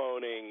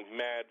cloning,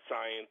 mad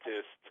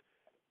scientist,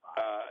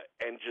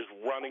 and just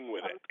running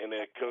with it in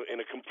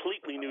a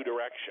completely new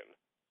direction.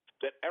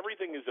 That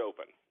everything is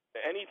open.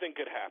 Anything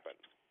could happen.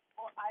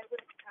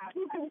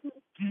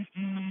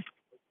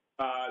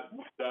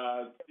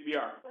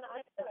 CBR.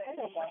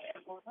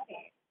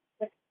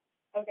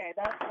 Okay,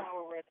 that's not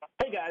what we're talking.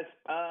 Hey guys,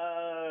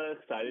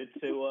 excited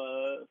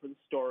for the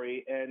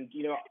story, and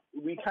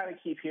we kind of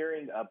keep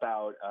hearing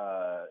about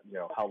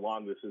how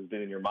long this has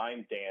been in your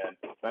mind, Dan.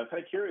 And I'm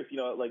kind of curious,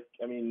 how long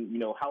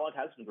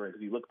has it been going?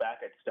 Because you look back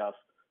at stuff,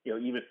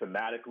 even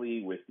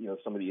thematically with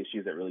some of the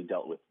issues that really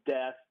dealt with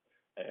death,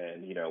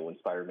 and when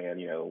Spider-Man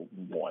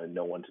wanted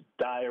no one to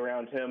die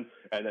around him,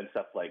 and then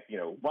stuff like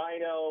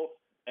Rhino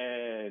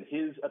and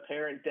his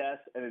apparent death,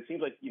 and it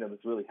seems like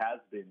this really has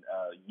been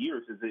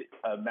years. Is it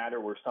a matter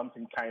where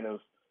something kind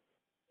of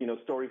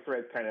story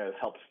threads kind of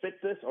help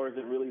fit this, or is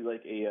it really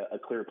like a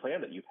clear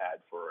plan that you've had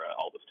for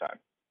all this time?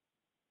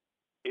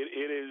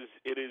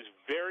 It is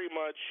very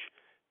much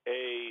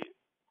a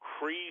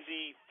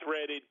crazy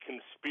threaded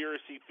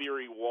conspiracy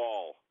theory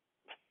wall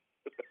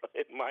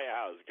in my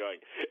house going.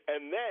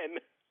 And then,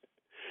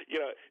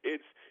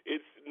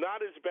 it's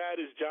not as bad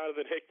as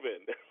Jonathan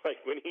Hickman.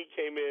 Like when he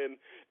came in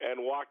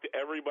and walked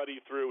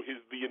everybody through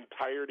the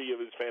entirety of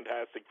his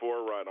Fantastic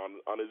Four run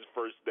on his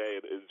first day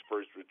at his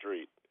first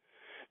retreat.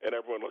 And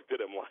everyone looked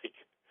at him like,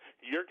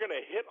 "You're going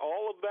to hit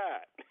all of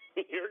that.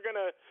 you're going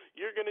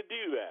to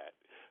do that."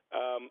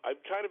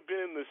 I've kind of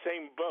been in the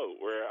same boat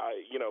where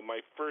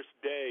my first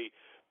day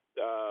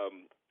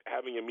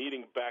having a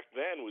meeting back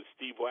then with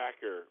Steve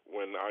Wacker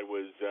when I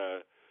was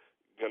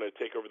going to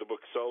take over the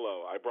book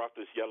solo. I brought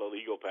this yellow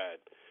legal pad,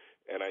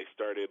 and I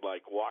started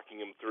walking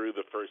him through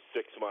the first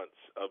 6 months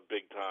of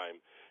Big Time,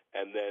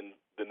 and then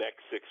the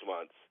next 6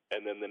 months,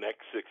 and then the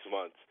next 6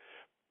 months.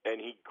 And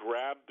he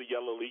grabbed the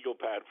yellow legal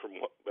pad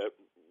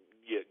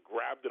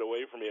grabbed it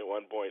away from me at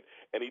one point,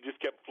 and he just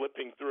kept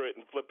flipping through it,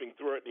 and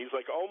he's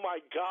like, "Oh my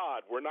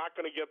God, we're not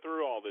going to get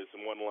through all this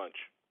in one lunch."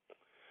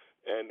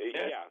 And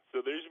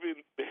so there's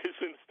been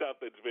stuff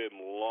that's been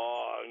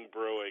long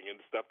brewing and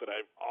stuff that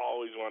I've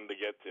always wanted to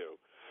get to,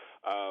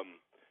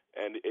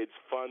 and it's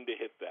fun to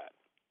hit that.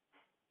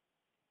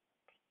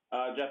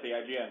 Jesse,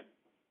 IGN.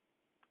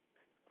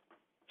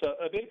 So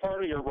a big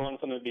part of your run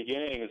from the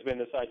beginning has been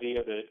this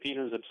idea that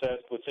Peter's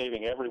obsessed with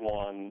saving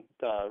everyone,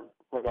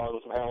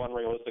 regardless of how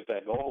unrealistic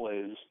that goal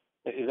is.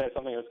 Is that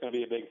something that's going to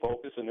be a big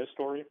focus in this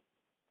story?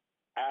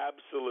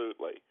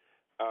 Absolutely.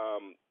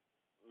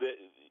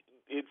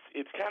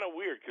 It's kind of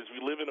weird because we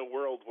live in a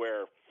world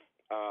where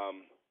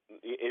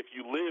if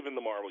you live in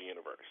the Marvel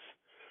Universe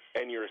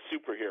and you're a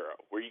superhero,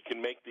 where you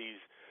can make these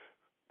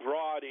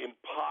broad,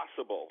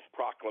 impossible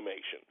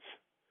proclamations,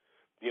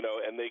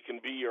 and they can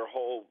be your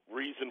whole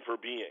reason for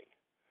being.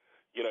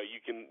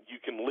 You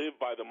can live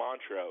by the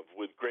mantra of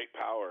with great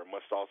power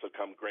must also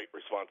come great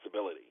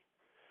responsibility.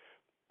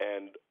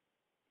 And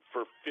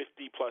for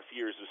 50-plus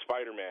years of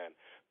Spider-Man,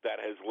 that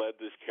has led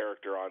this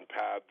character on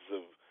paths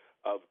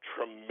of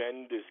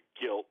tremendous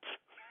guilt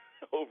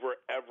over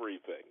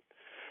everything.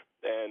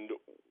 And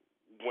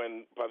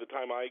by the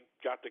time I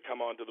got to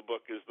come onto the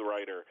book as the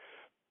writer,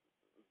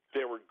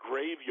 there were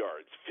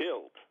graveyards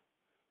filled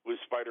with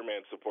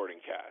Spider-Man supporting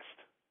cast.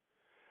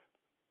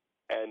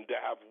 And to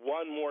have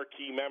one more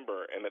key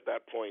member, and at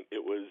that point it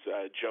was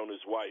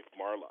Jonah's wife,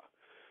 Marla,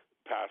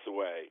 pass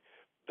away.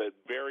 The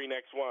very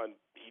next one,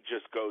 he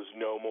just goes,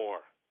 "No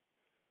more.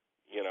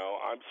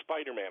 I'm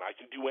Spider-Man. I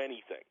can do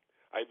anything.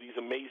 I have these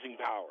amazing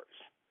powers.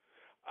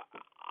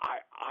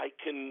 I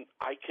can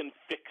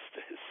fix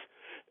this."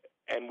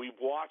 And we've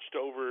watched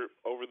over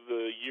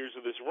the years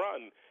of this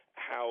run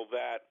how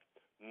that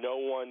no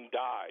one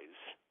dies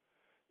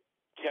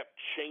kept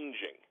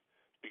changing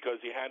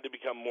because he had to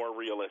become more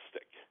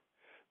realistic.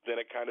 Then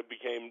it kind of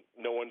became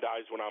no one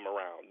dies when I'm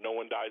around. No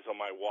one dies on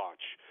my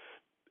watch.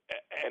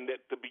 And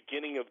at the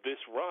beginning of this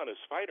run of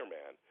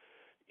Spider-Man,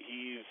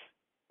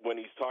 when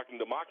he's talking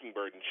to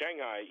Mockingbird in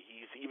Shanghai,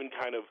 he's even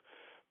kind of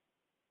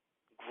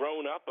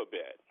grown up a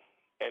bit,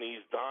 and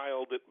he's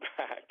dialed it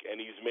back,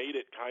 and he's made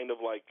it kind of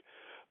like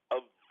a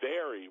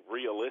very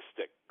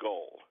realistic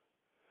goal,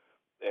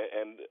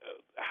 and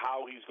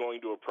how he's going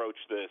to approach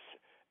this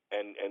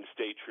and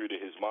stay true to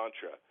his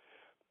mantra.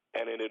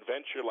 And an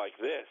adventure like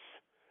this,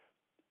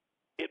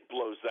 it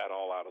blows that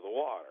all out of the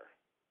water.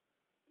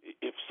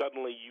 If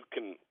suddenly you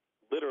can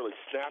literally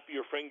snap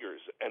your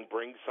fingers and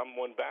bring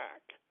someone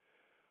back,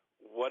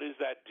 what does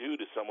that do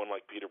to someone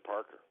like Peter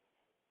Parker?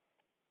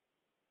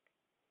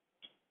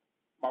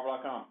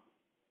 Marvel.com.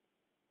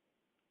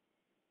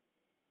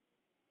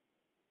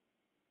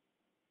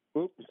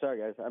 Oops, sorry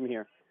guys, I'm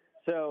here.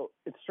 So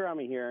it's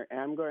Strami here, and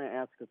I'm going to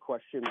ask a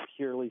question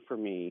purely for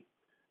me.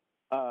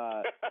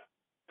 I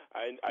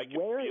can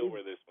feel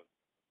where this one.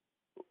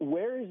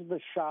 Where is the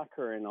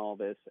Shocker in all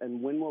this,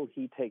 and when will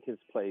he take his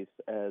place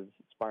as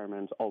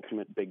Spider-Man's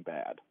ultimate big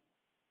bad?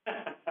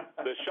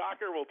 The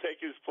Shocker will take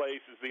his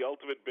place as the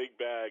ultimate big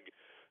bad,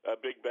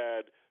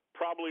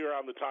 probably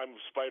around the time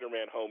of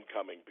Spider-Man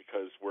Homecoming,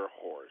 because we're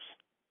whores.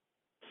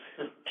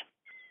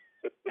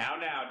 Now,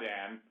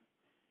 Dan.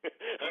 I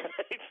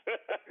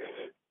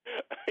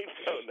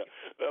don't know.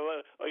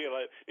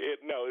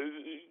 No,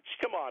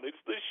 come on,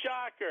 it's the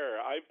Shocker.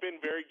 I've been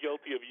very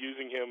guilty of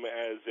using him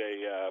as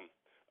a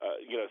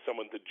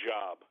someone to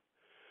job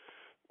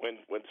when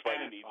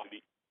Spidey needs to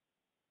be.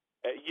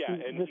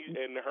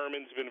 And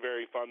Herman's been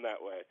very fun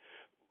that way.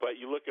 But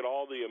you look at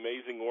all the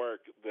amazing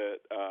work that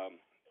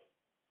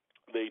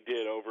they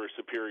did over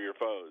Superior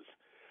Foes.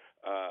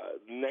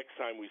 Next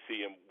time we see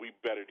him, we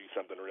better do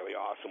something really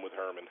awesome with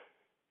Herman.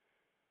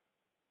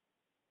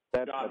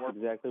 That's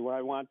exactly what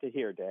I want to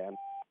hear, Dan.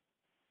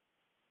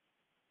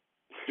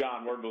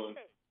 John, word balloon.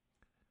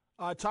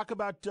 Talk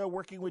about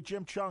working with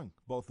Jim Chung,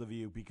 both of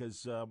you,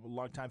 because I'm a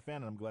longtime fan,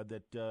 and I'm glad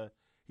that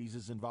he's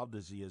as involved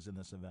as he is in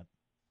this event.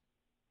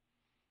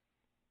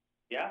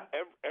 Yeah.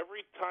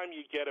 Every time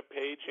you get a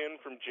page in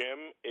from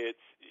Jim,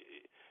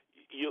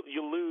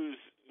 you lose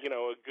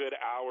a good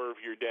hour of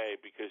your day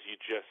because you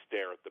just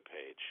stare at the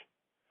page.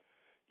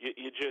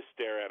 You just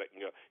stare at it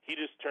and go. He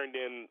just turned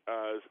in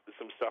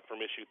some stuff from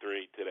issue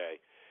 3 today,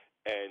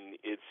 and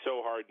it's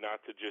so hard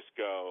not to just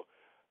go,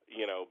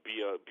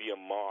 be a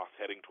moth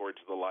heading towards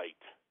the light,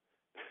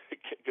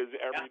 because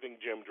everything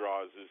Jim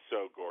draws is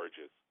so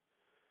gorgeous.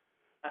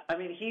 I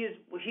mean, he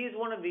is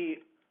one of the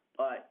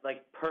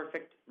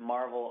perfect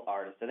Marvel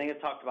artists. I think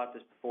I've talked about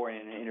this before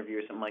in an interview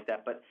or something like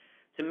that. But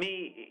to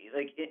me,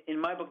 like in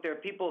my book, there are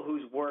people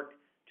whose work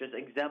just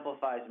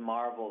exemplifies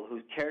Marvel,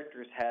 whose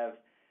characters have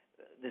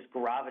this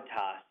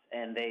gravitas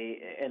and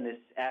this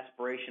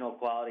aspirational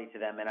quality to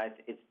them. And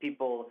it's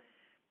people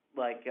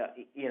like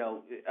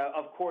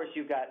of course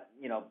you've got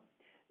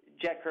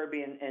Jack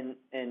Kirby and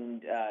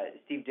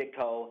Steve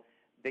Ditko,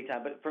 big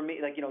time. But for me,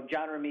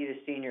 John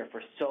Romita Sr.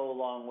 for so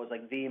long was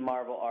like the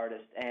Marvel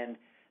artist, and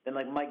then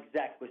like Mike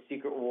Zeck with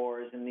Secret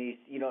Wars and these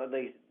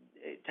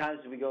times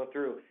as we go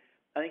through.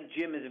 I think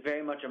Jim is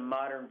very much a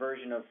modern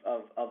version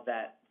of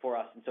that for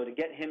us, and so to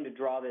get him to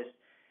draw this,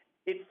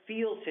 it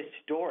feels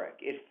historic,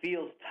 it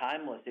feels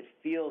timeless, it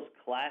feels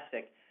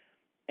classic,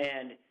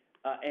 and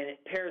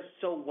it pairs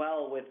so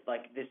well with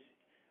like this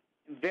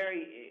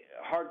very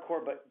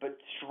hardcore but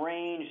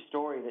strange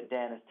story that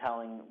Dan is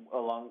telling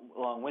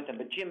along with him.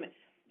 But Jim,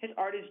 his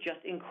art is just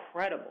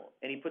incredible,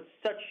 and he puts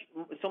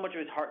so much of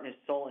his heart and his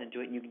soul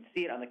into it, and you can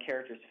see it on the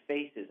characters'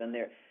 faces and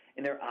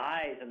in their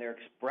eyes and their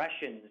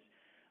expressions.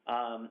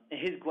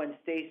 His Gwen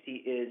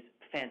Stacy is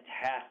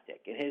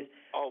fantastic, and his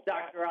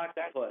Dr.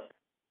 Octopus.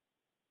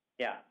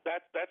 Yeah,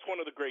 that's one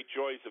of the great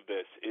joys of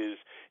this is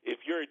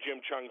if you're a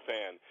Jim Chung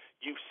fan,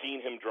 you've seen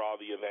him draw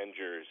the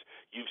Avengers,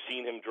 you've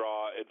seen him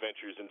draw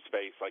Adventures in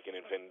Space like in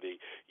Infinity,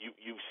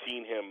 you've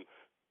seen him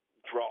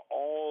draw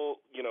all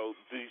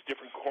these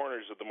different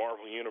corners of the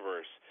Marvel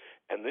universe,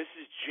 and this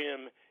is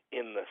Jim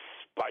in the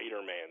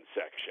Spider-Man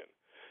section.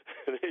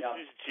 This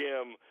is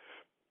Jim.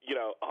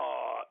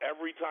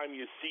 Every time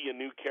you see a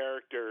new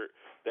character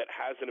that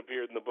hasn't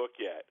appeared in the book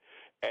yet,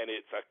 and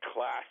it's a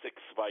classic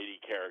Spidey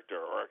character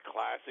or a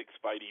classic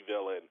Spidey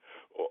villain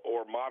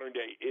or modern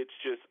day, it's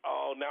just,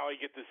 now I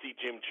get to see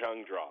Jim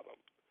Chung draw them.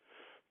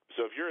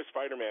 So if you're a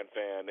Spider-Man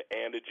fan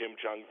and a Jim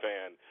Chung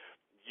fan,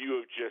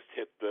 you have just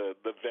hit the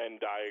Venn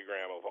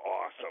diagram of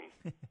awesome.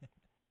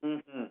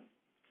 Mm-hmm.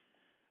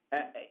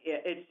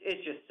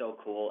 It's just so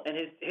cool. And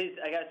his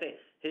I gotta say,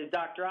 his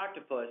Dr.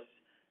 Octopus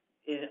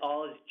in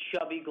all his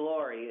chubby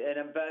glory,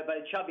 and by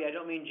chubby I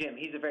don't mean Jim.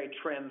 He's a very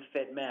trim,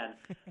 fit man.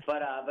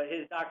 But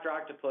his Dr.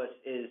 Octopus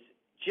is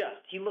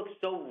just, he looks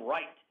so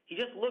right. He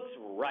just looks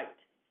right.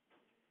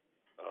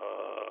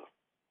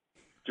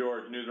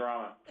 George,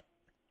 Newsarama.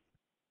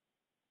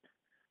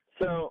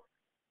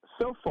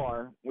 So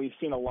far, we've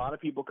seen a lot of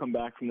people come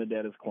back from the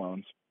dead as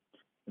clones.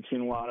 We've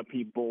seen a lot of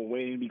people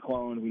waiting to be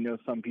cloned. We know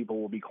some people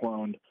will be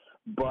cloned.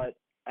 But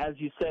as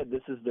you said,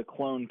 this is the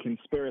clone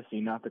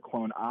conspiracy, not the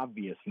clone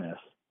obviousness.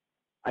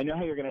 I know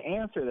how you're going to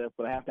answer this,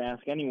 but I have to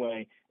ask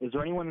anyway. Is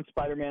there anyone in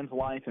Spider-Man's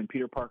life and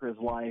Peter Parker's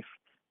life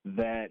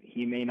that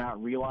he may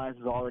not realize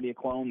is already a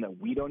clone, that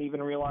we don't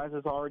even realize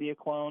is already a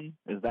clone?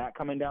 Is that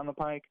coming down the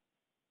pike?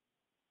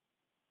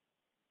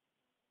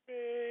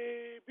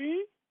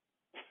 Maybe.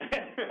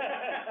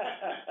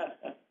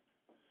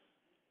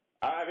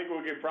 I think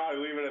we could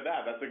probably leave it at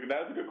that. That's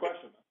a good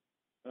question.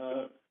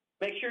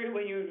 Make sure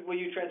when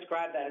you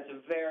transcribe that, it's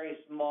a very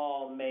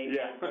small maybe,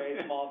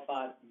 very small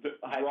font.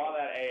 Draw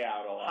that A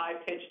out a lot. High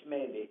pitched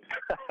maybe.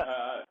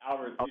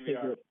 Albert, I'll take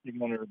it.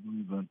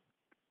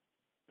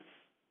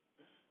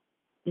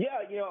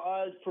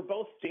 Yeah, for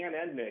both Dan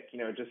and Nick,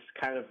 just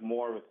kind of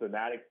more of a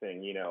thematic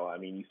thing. I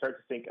mean, you start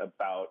to think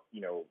about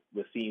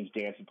the themes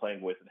Dan's been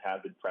playing with and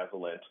have been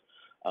prevalent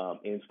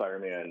in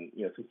Spider-Man,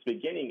 since the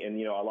beginning, and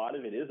a lot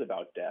of it is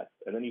about death.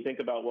 And then you think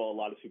about, well, a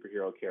lot of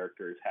superhero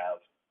characters have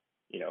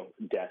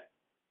death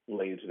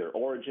related to their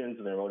origins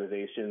and their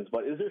motivations.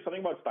 But is there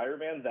something about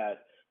Spider-Man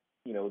that,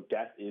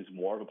 death is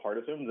more of a part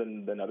of him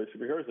than other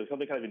superheroes? There's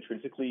something kind of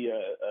intrinsically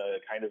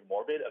kind of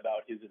morbid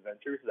about his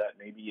adventures that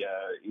maybe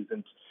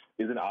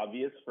isn't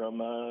obvious from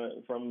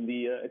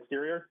the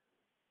exterior?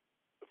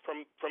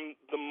 From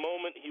the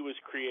moment he was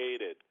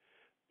created,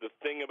 the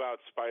thing about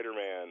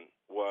Spider-Man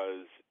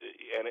was,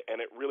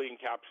 and it really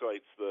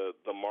encapsulates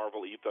the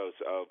Marvel ethos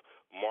of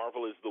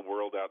Marvel is the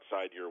world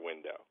outside your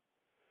window.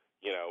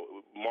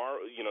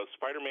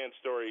 Spider-Man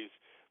stories,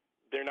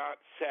 they're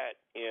not set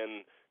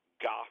in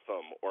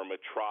Gotham or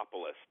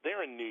Metropolis.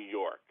 They're in New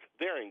York.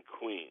 They're in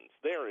Queens.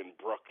 They're in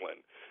Brooklyn.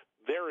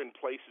 They're in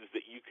places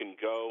that you can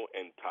go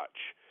and touch.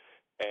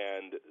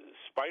 And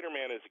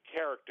Spider-Man as a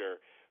character,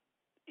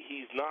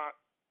 he's not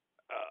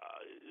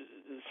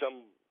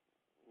some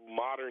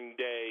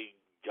modern-day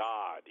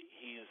god.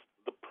 He's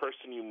the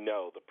person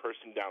the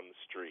person down the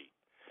street.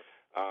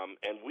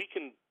 And we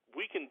can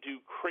do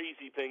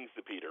crazy things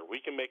to Peter.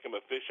 We can make him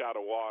a fish out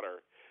of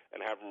water and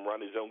have him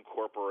run his own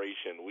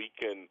corporation. We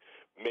can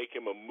make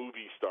him a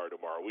movie star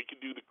tomorrow. We can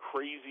do the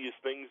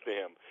craziest things to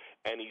him,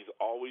 and he's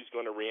always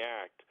going to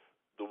react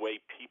the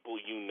way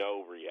people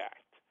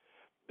react.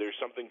 There's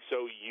something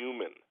so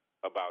human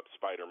about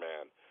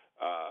Spider-Man.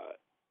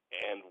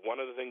 And one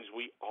of the things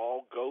we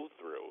all go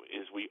through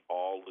is we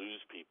all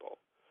lose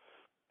people.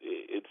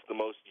 It's the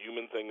most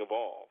human thing of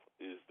all,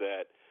 is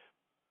that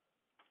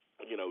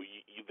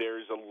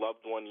there's a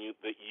loved one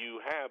that you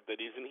have that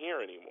isn't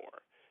here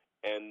anymore.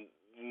 And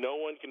no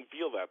one can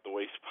feel that the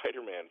way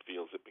Spider-Man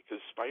feels it,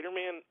 because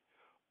Spider-Man,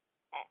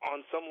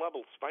 on some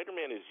level,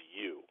 Spider-Man is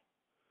you.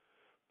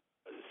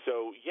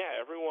 So, yeah,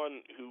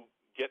 everyone who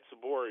gets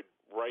aboard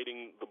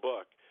writing the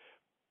book,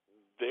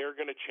 they're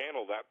going to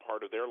channel that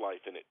part of their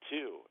life in it,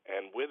 too.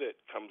 And with it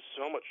comes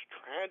so much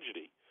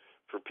tragedy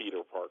for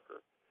Peter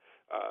Parker.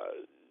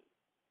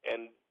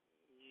 And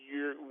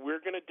we're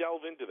going to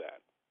delve into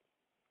that.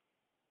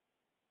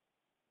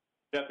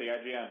 Jesse,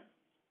 IGN.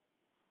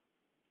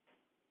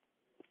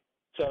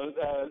 So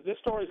this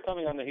story is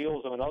coming on the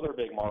heels of another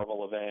big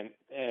Marvel event,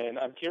 and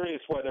I'm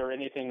curious whether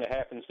anything that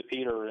happens to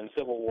Peter in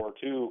Civil War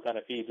II kind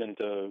of feeds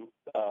into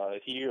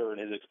here and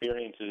his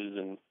experiences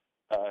and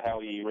how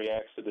he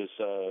reacts to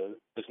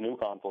this new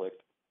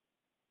conflict.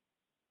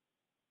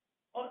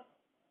 Well,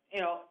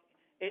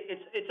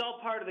 it's all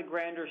part of the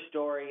grander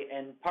story,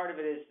 and part of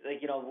it is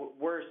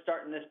we're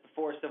starting this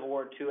before Civil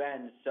War II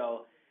ends,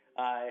 so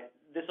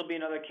this will be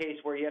another case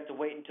where you have to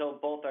wait until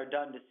both are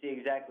done to see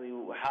exactly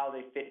how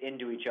they fit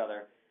into each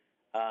other.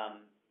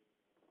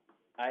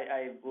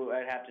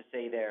 I'd have to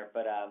say there,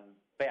 but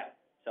yeah,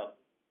 so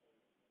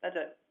that's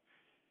it.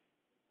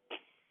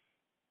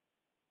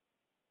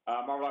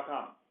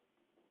 Marvel.com.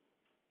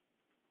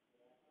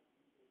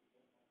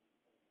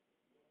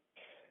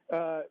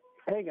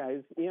 Hey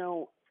guys,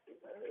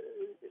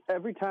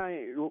 every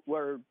time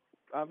where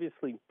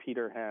obviously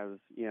Peter has,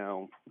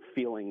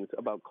 feelings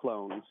about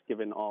clones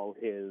given all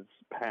his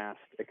past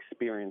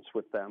experience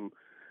with them,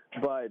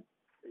 but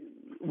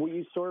will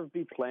you sort of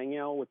be playing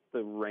out with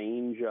the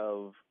range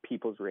of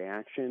people's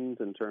reactions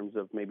in terms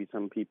of maybe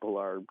some people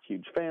are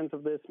huge fans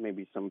of this,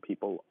 maybe some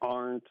people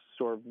aren't?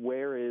 Sort of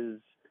where is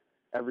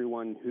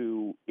everyone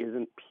who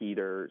isn't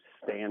Peter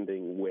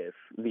standing with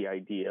the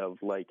idea of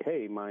like,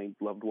 hey, my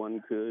loved one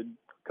could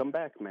come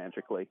back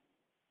magically?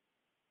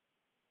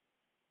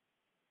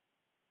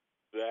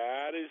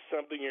 That is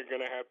something you're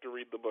going to have to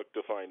read the book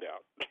to find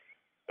out.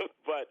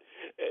 But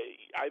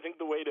I think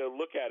the way to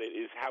look at it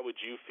is, how would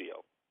you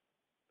feel?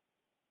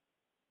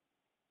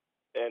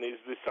 And is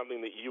this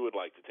something that you would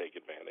like to take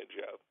advantage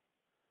of?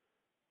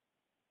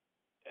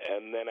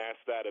 And then ask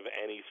that of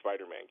any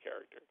Spider-Man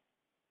character.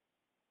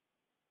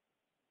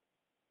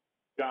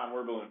 John,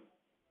 word balloon.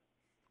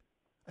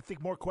 I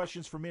think more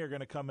questions for me are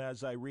going to come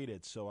as I read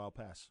it, so I'll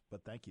pass.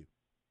 But thank you.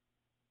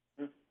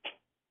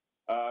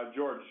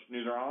 George,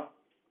 Newsarama?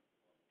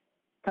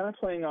 Kind of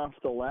playing off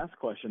the last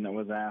question that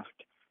was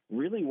asked,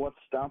 really what's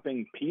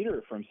stopping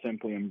Peter from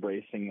simply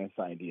embracing this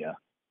idea?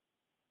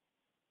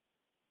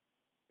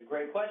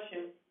 Great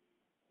question.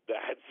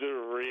 That's a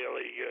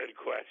really good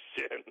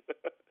question.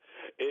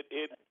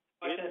 It's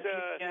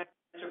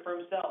answer for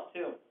himself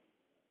too.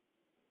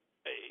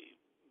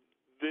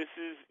 This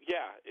is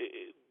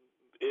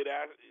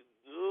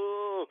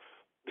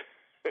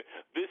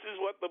this is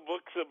what the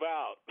book's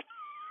about.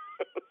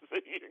 So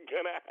you're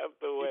gonna have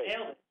to wait.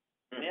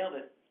 Nailed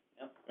it.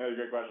 Yep. That was a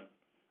great question.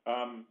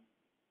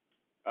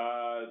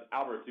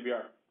 Albert,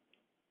 CBR.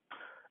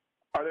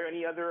 Are there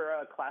any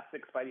other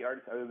classic Spidey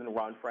artists other than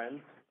Ron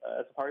Friends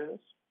as a part of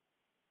this?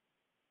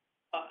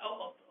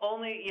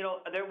 Only,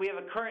 we have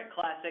a current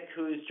classic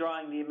who's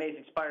drawing the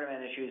Amazing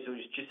Spider-Man issues,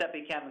 who's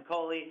Giuseppe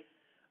Camuncoli,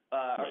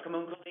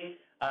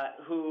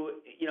 who,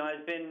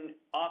 has been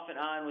off and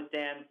on with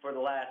Dan for the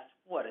last,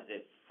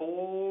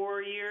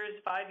 4 years,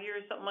 5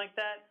 years, something like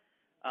that?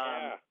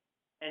 Yeah.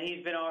 And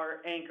he's been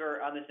our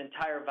anchor on this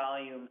entire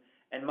volume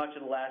and much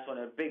of the last one,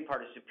 a big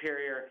part of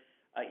Superior.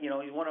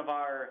 He's one of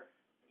our,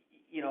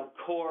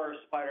 core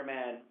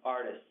Spider-Man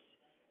artists.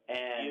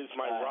 And he is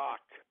my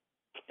rock.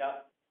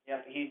 Yep.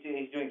 He's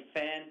doing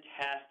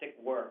fantastic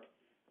work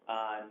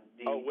on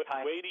the.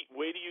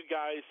 Wait do you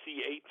guys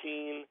see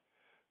 18?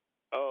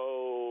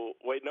 Oh,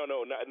 wait, no,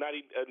 not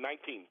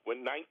 19.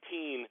 When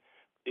 19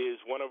 is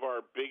one of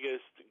our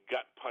biggest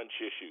gut punch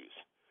issues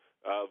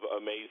of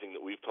Amazing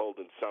that we've told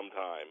in some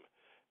time.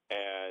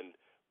 And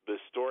the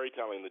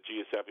storytelling that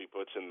Giuseppe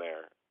puts in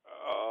there,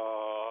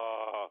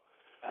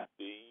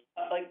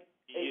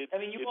 it's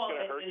going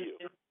to hurt you.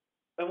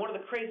 And one of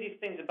the craziest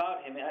things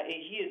about him,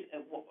 he is.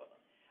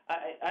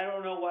 I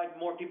don't know why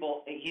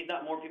he's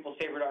not more people's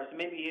favorite artist.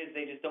 Maybe he is.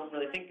 They just don't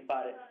really think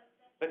about it.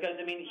 Because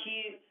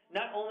he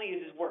not only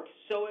is his work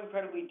so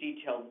incredibly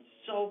detailed,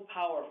 so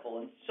powerful,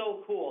 and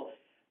so cool,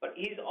 but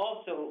he's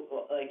also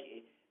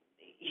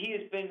he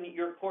has been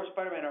your core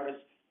Spider-Man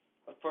artist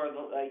for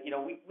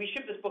we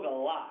ship this book a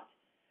lot,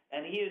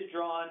 and he has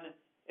drawn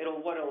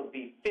it'll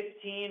be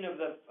 15 of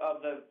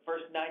the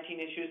first 19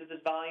 issues of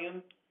this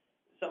volume,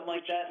 something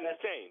like that. That's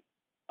insane,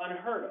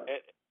 unheard of,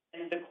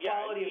 and the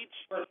quality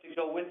of work to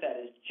go with that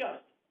is just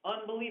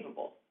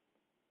unbelievable.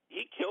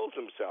 He kills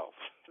himself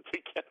to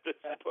get this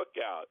book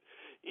out.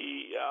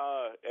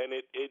 And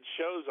it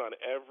shows on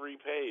every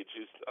page.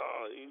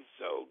 He's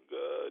so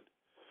good.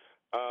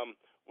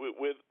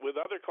 With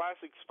other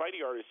classic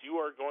Spidey artists, you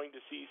are going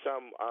to see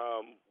some.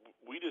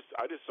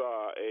 I just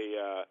saw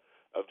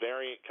a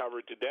variant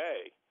cover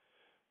today,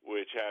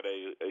 which had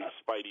a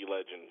Spidey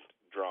legend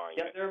drawing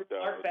Yep, it. So,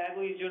 Mark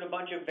Bagley's doing a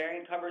bunch of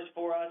variant covers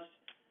for us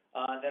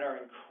that are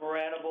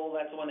incredible.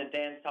 That's the one that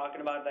Dan's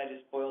talking about that I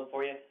just spoiled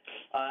for you.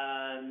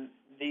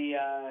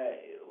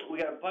 We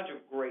got a bunch of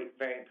great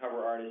variant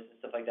cover artists and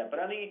stuff like that. But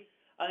on the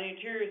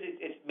interiors,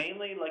 it's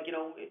mainly like,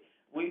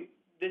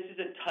 this is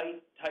a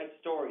tight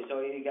story.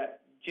 So you got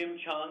Jim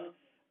Chung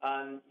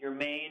on your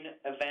main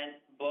event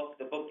book,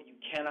 the book that you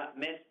cannot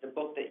miss, the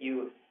book that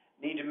you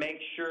need to make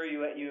sure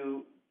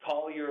you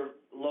call your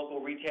local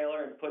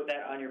retailer and put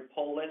that on your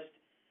pull list.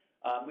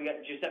 We got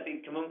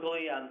Giuseppe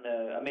Camuncoli on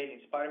the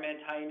Amazing Spider-Man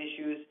tie-in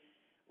issues.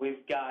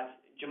 We've got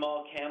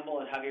Jamal Campbell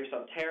and Javier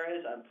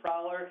Saltares on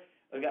Prowler.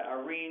 We've got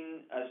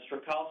Irene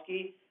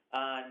Strakowski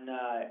on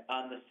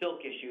the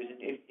Silk issues.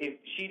 If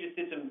she just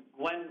did some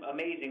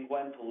amazing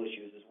Gwenpool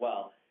issues as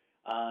well.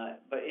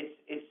 But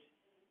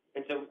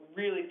it's a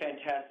really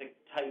fantastic,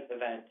 tight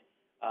event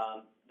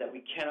that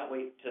we cannot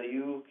wait till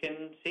you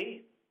can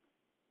see.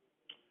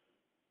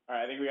 All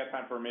right, I think we got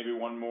time for maybe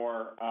one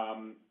more.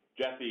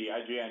 Jesse,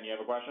 IGN, you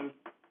have a question?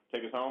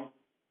 Take us home.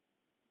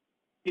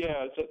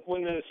 Yeah, so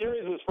when the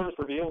series was first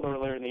revealed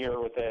earlier in the year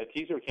with that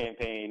teaser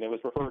campaign, it was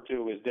referred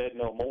to as Dead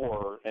No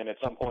More, and at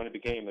some point it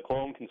became the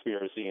Clone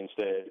Conspiracy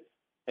instead.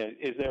 And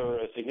is there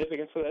a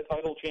significance to that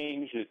title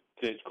change?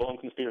 Did Clone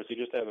Conspiracy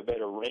just have a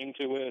better ring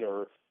to it,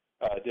 or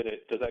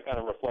does that kind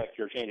of reflect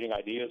your changing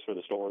ideas for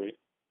the story?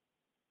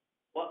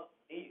 Well,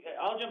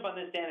 I'll jump on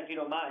this, Dan, if you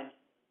don't mind.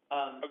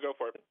 I'll go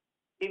for it.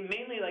 It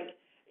mainly,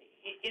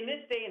 in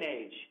this day and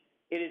age,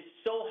 it is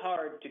so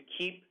hard to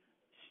keep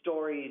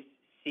stories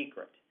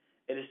secret.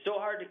 It is so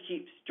hard to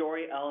keep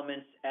story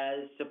elements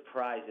as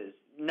surprises.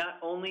 Not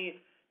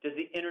only does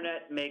the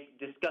internet make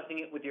discussing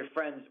it with your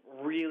friends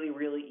really,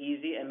 really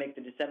easy and make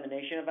the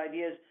dissemination of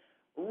ideas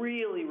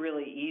really,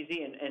 really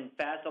easy and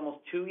fast,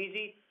 almost too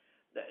easy.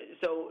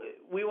 So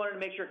we wanted to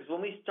make sure, because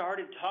when we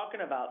started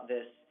talking about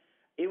this,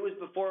 it was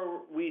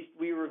before we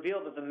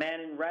revealed that the man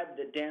in red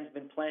that Dan's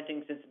been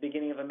planting since the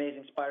beginning of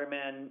Amazing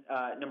Spider-Man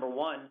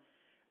 #1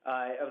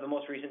 of the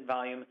most recent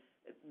volume,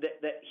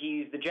 that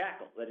he's the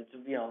Jackal, that it's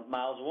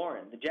Miles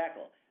Warren, the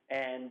Jackal,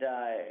 and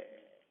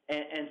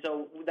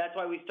so that's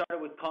why we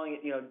started with calling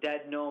it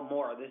Dead No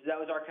More. That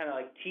was our kind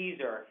of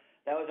teaser.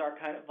 That was our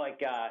kind of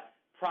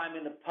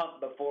priming the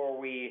pump before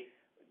we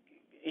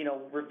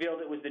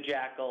revealed it was the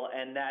Jackal,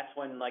 and that's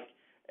when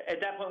at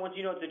that point, once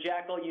you know it's the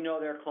Jackal,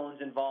 there are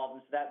clones involved,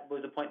 and so that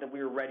was the point that we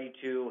were ready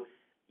to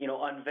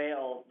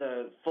unveil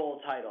the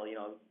full title.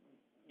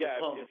 Yeah,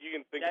 if you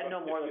can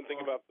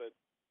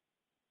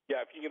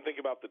think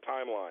about the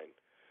timeline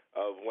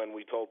of when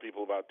we told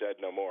people about Dead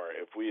No More,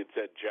 if we had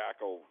said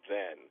Jackal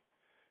then,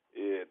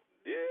 it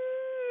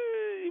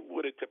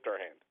would have tipped our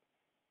hand.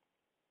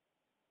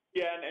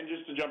 Yeah, and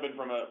just to jump in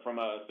from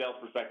a sales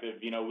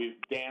perspective,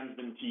 Dan's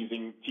been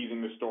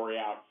teasing the story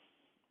out,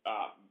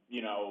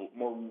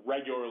 more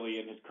regularly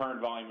in his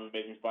current volume of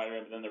Amazing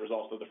Spider-Man. But then there was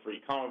also the free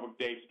comic book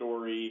day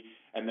story,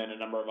 and then a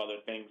number of other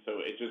things. So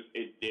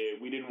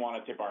we didn't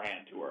want to tip our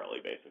hand too early,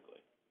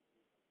 basically.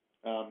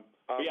 But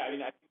yeah, I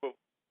think.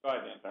 Go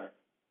ahead, Dan. Sorry.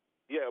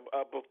 Yeah,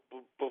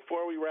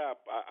 before we wrap,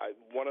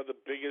 one of the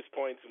biggest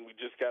points, and we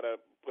just got to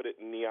put it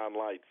in neon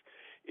lights,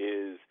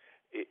 is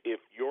if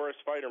you're a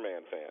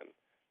Spider-Man fan,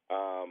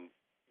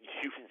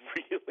 you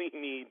really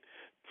need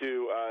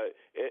to.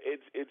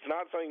 It's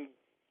not something.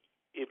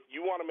 If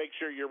you want to make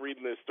sure you're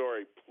reading this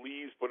story,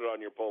 please put it on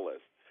your pull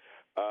list.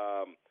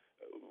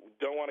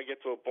 Don't want to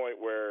get to a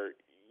point where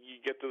you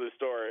get to the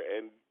store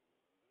and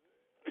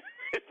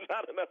it's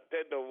not enough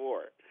Dead No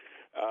More.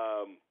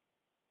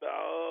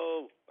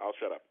 I'll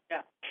shut up.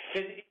 Yeah,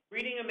 because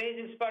reading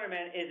Amazing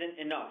Spider-Man isn't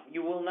enough.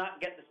 You will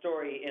not get the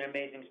story in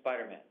Amazing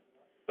Spider-Man.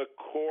 The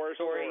core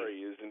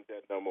story isn't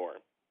Dead No More.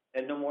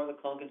 Dead No More, the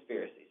Clone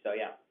Conspiracy. So,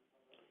 yeah.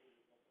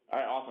 All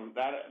right, awesome.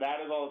 That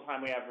is all the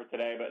time we have for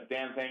today. But,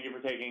 Dan, thank you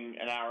for taking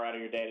an hour out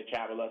of your day to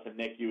chat with us, and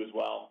Nick, you as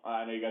well.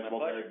 I know you guys are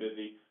both very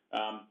busy.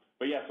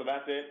 But, yeah, so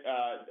that's it.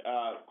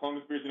 Clone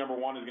Conspiracy #1 is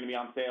going to be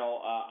on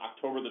sale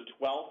October the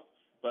 12th.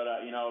 But,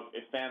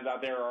 if fans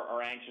out there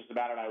are anxious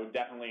about it, I would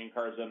definitely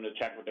encourage them to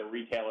check with their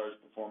retailers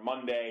before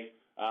Monday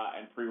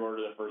and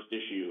pre-order the first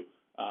issue.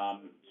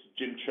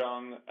 Jim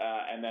Chung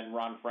and then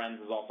Ron Friends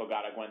has also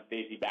got a Gwen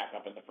Stacy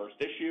backup in the first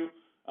issue.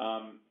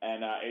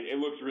 It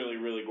looks really,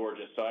 really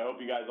gorgeous. So I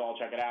hope you guys all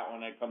check it out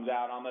when it comes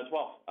out on the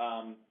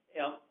 12th.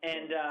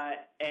 And I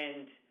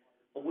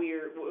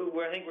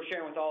think we're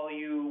sharing with all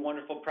you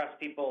wonderful press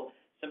people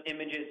some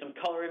images, some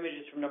color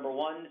images from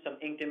 #1, some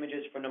inked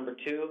images from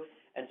 #2,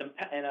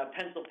 and a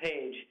pencil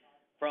page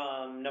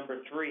from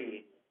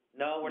 #3.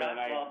 No, we're not.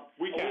 Well,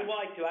 we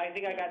wanted to. I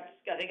think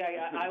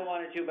I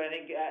wanted to, but I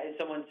think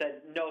someone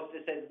said no.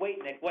 It said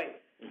wait, Nick, wait.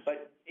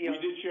 But we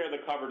did share the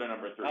cover to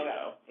 #3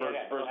 though.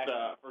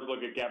 First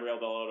look at Gabrielle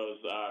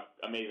Delotto's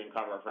amazing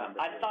cover for #3.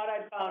 I thought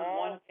I found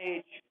one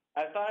page.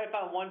 I thought I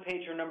found one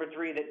page from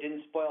 #3 that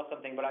didn't spoil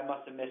something, but I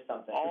must have missed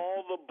something.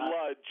 All the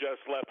blood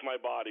just left my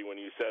body when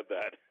you said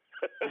that.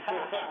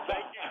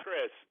 Thank you,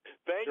 Chris.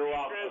 Thank you,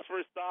 Chris,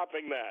 for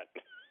stopping that.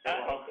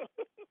 You're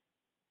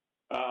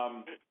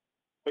welcome.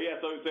 But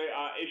yeah, so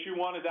issue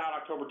 1 is out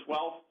October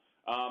 12th.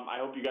 I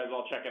hope you guys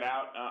all check it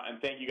out,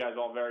 and thank you guys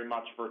all very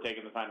much for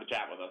taking the time to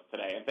chat with us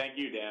today. And thank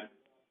you, Dan.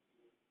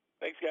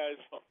 Thanks, guys.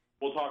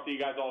 We'll talk to you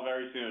guys all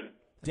very soon.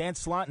 Dan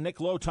Slott,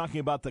 Nick Lowe talking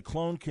about the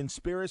Clone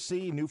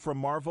Conspiracy, new from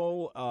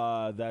Marvel,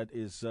 that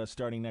is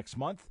starting next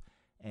month.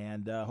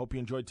 And hope you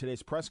enjoyed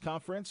today's press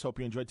conference. Hope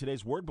you enjoyed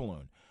today's Word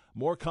Balloon.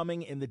 More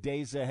coming in the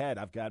days ahead.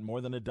 I've got more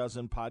than a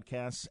dozen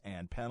podcasts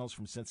and panels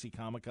from Cincy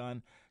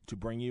Comic-Con to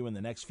bring you in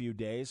the next few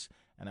days,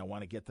 and I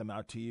want to get them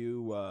out to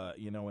you,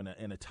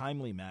 in a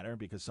timely manner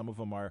because some of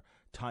them are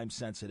time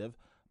sensitive.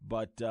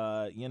 But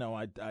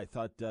I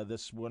thought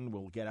this one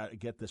will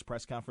get this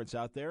press conference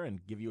out there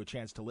and give you a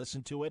chance to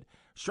listen to it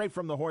straight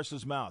from the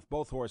horse's mouth.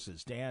 Both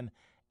horses, Dan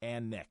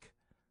and Nick.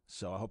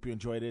 So I hope you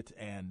enjoyed it,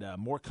 and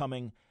more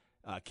coming.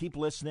 Keep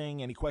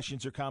listening. Any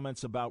questions or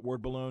comments about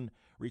Word Balloon,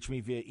 reach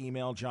me via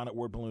email,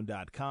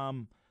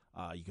 john@wordballoon.com.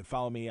 You can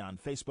follow me on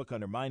Facebook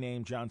under my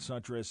name, John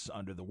Suntress,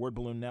 under the Word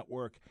Balloon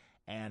Network,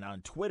 and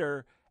on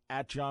Twitter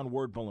 @John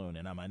Word Balloon.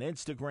 And I'm on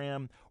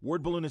Instagram.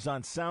 Word Balloon is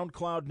on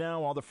SoundCloud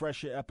now, all the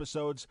fresh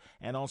episodes,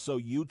 and also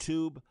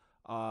YouTube.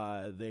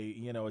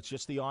 It's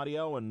just the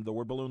audio and the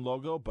Word Balloon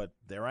logo, but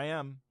there I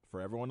am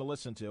for everyone to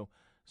listen to.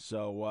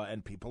 So,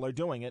 and people are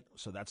doing it,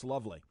 so that's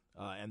lovely.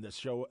 And this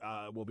show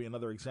will be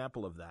another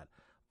example of that.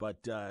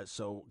 But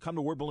so come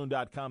to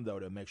wordballoon.com, though,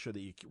 to make sure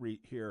that you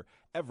hear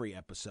every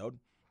episode.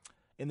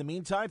 In the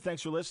meantime,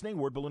 thanks for listening.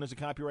 Word Balloon is a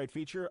copyright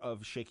feature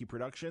of Shaky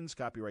Productions,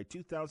 copyright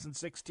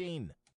 2016.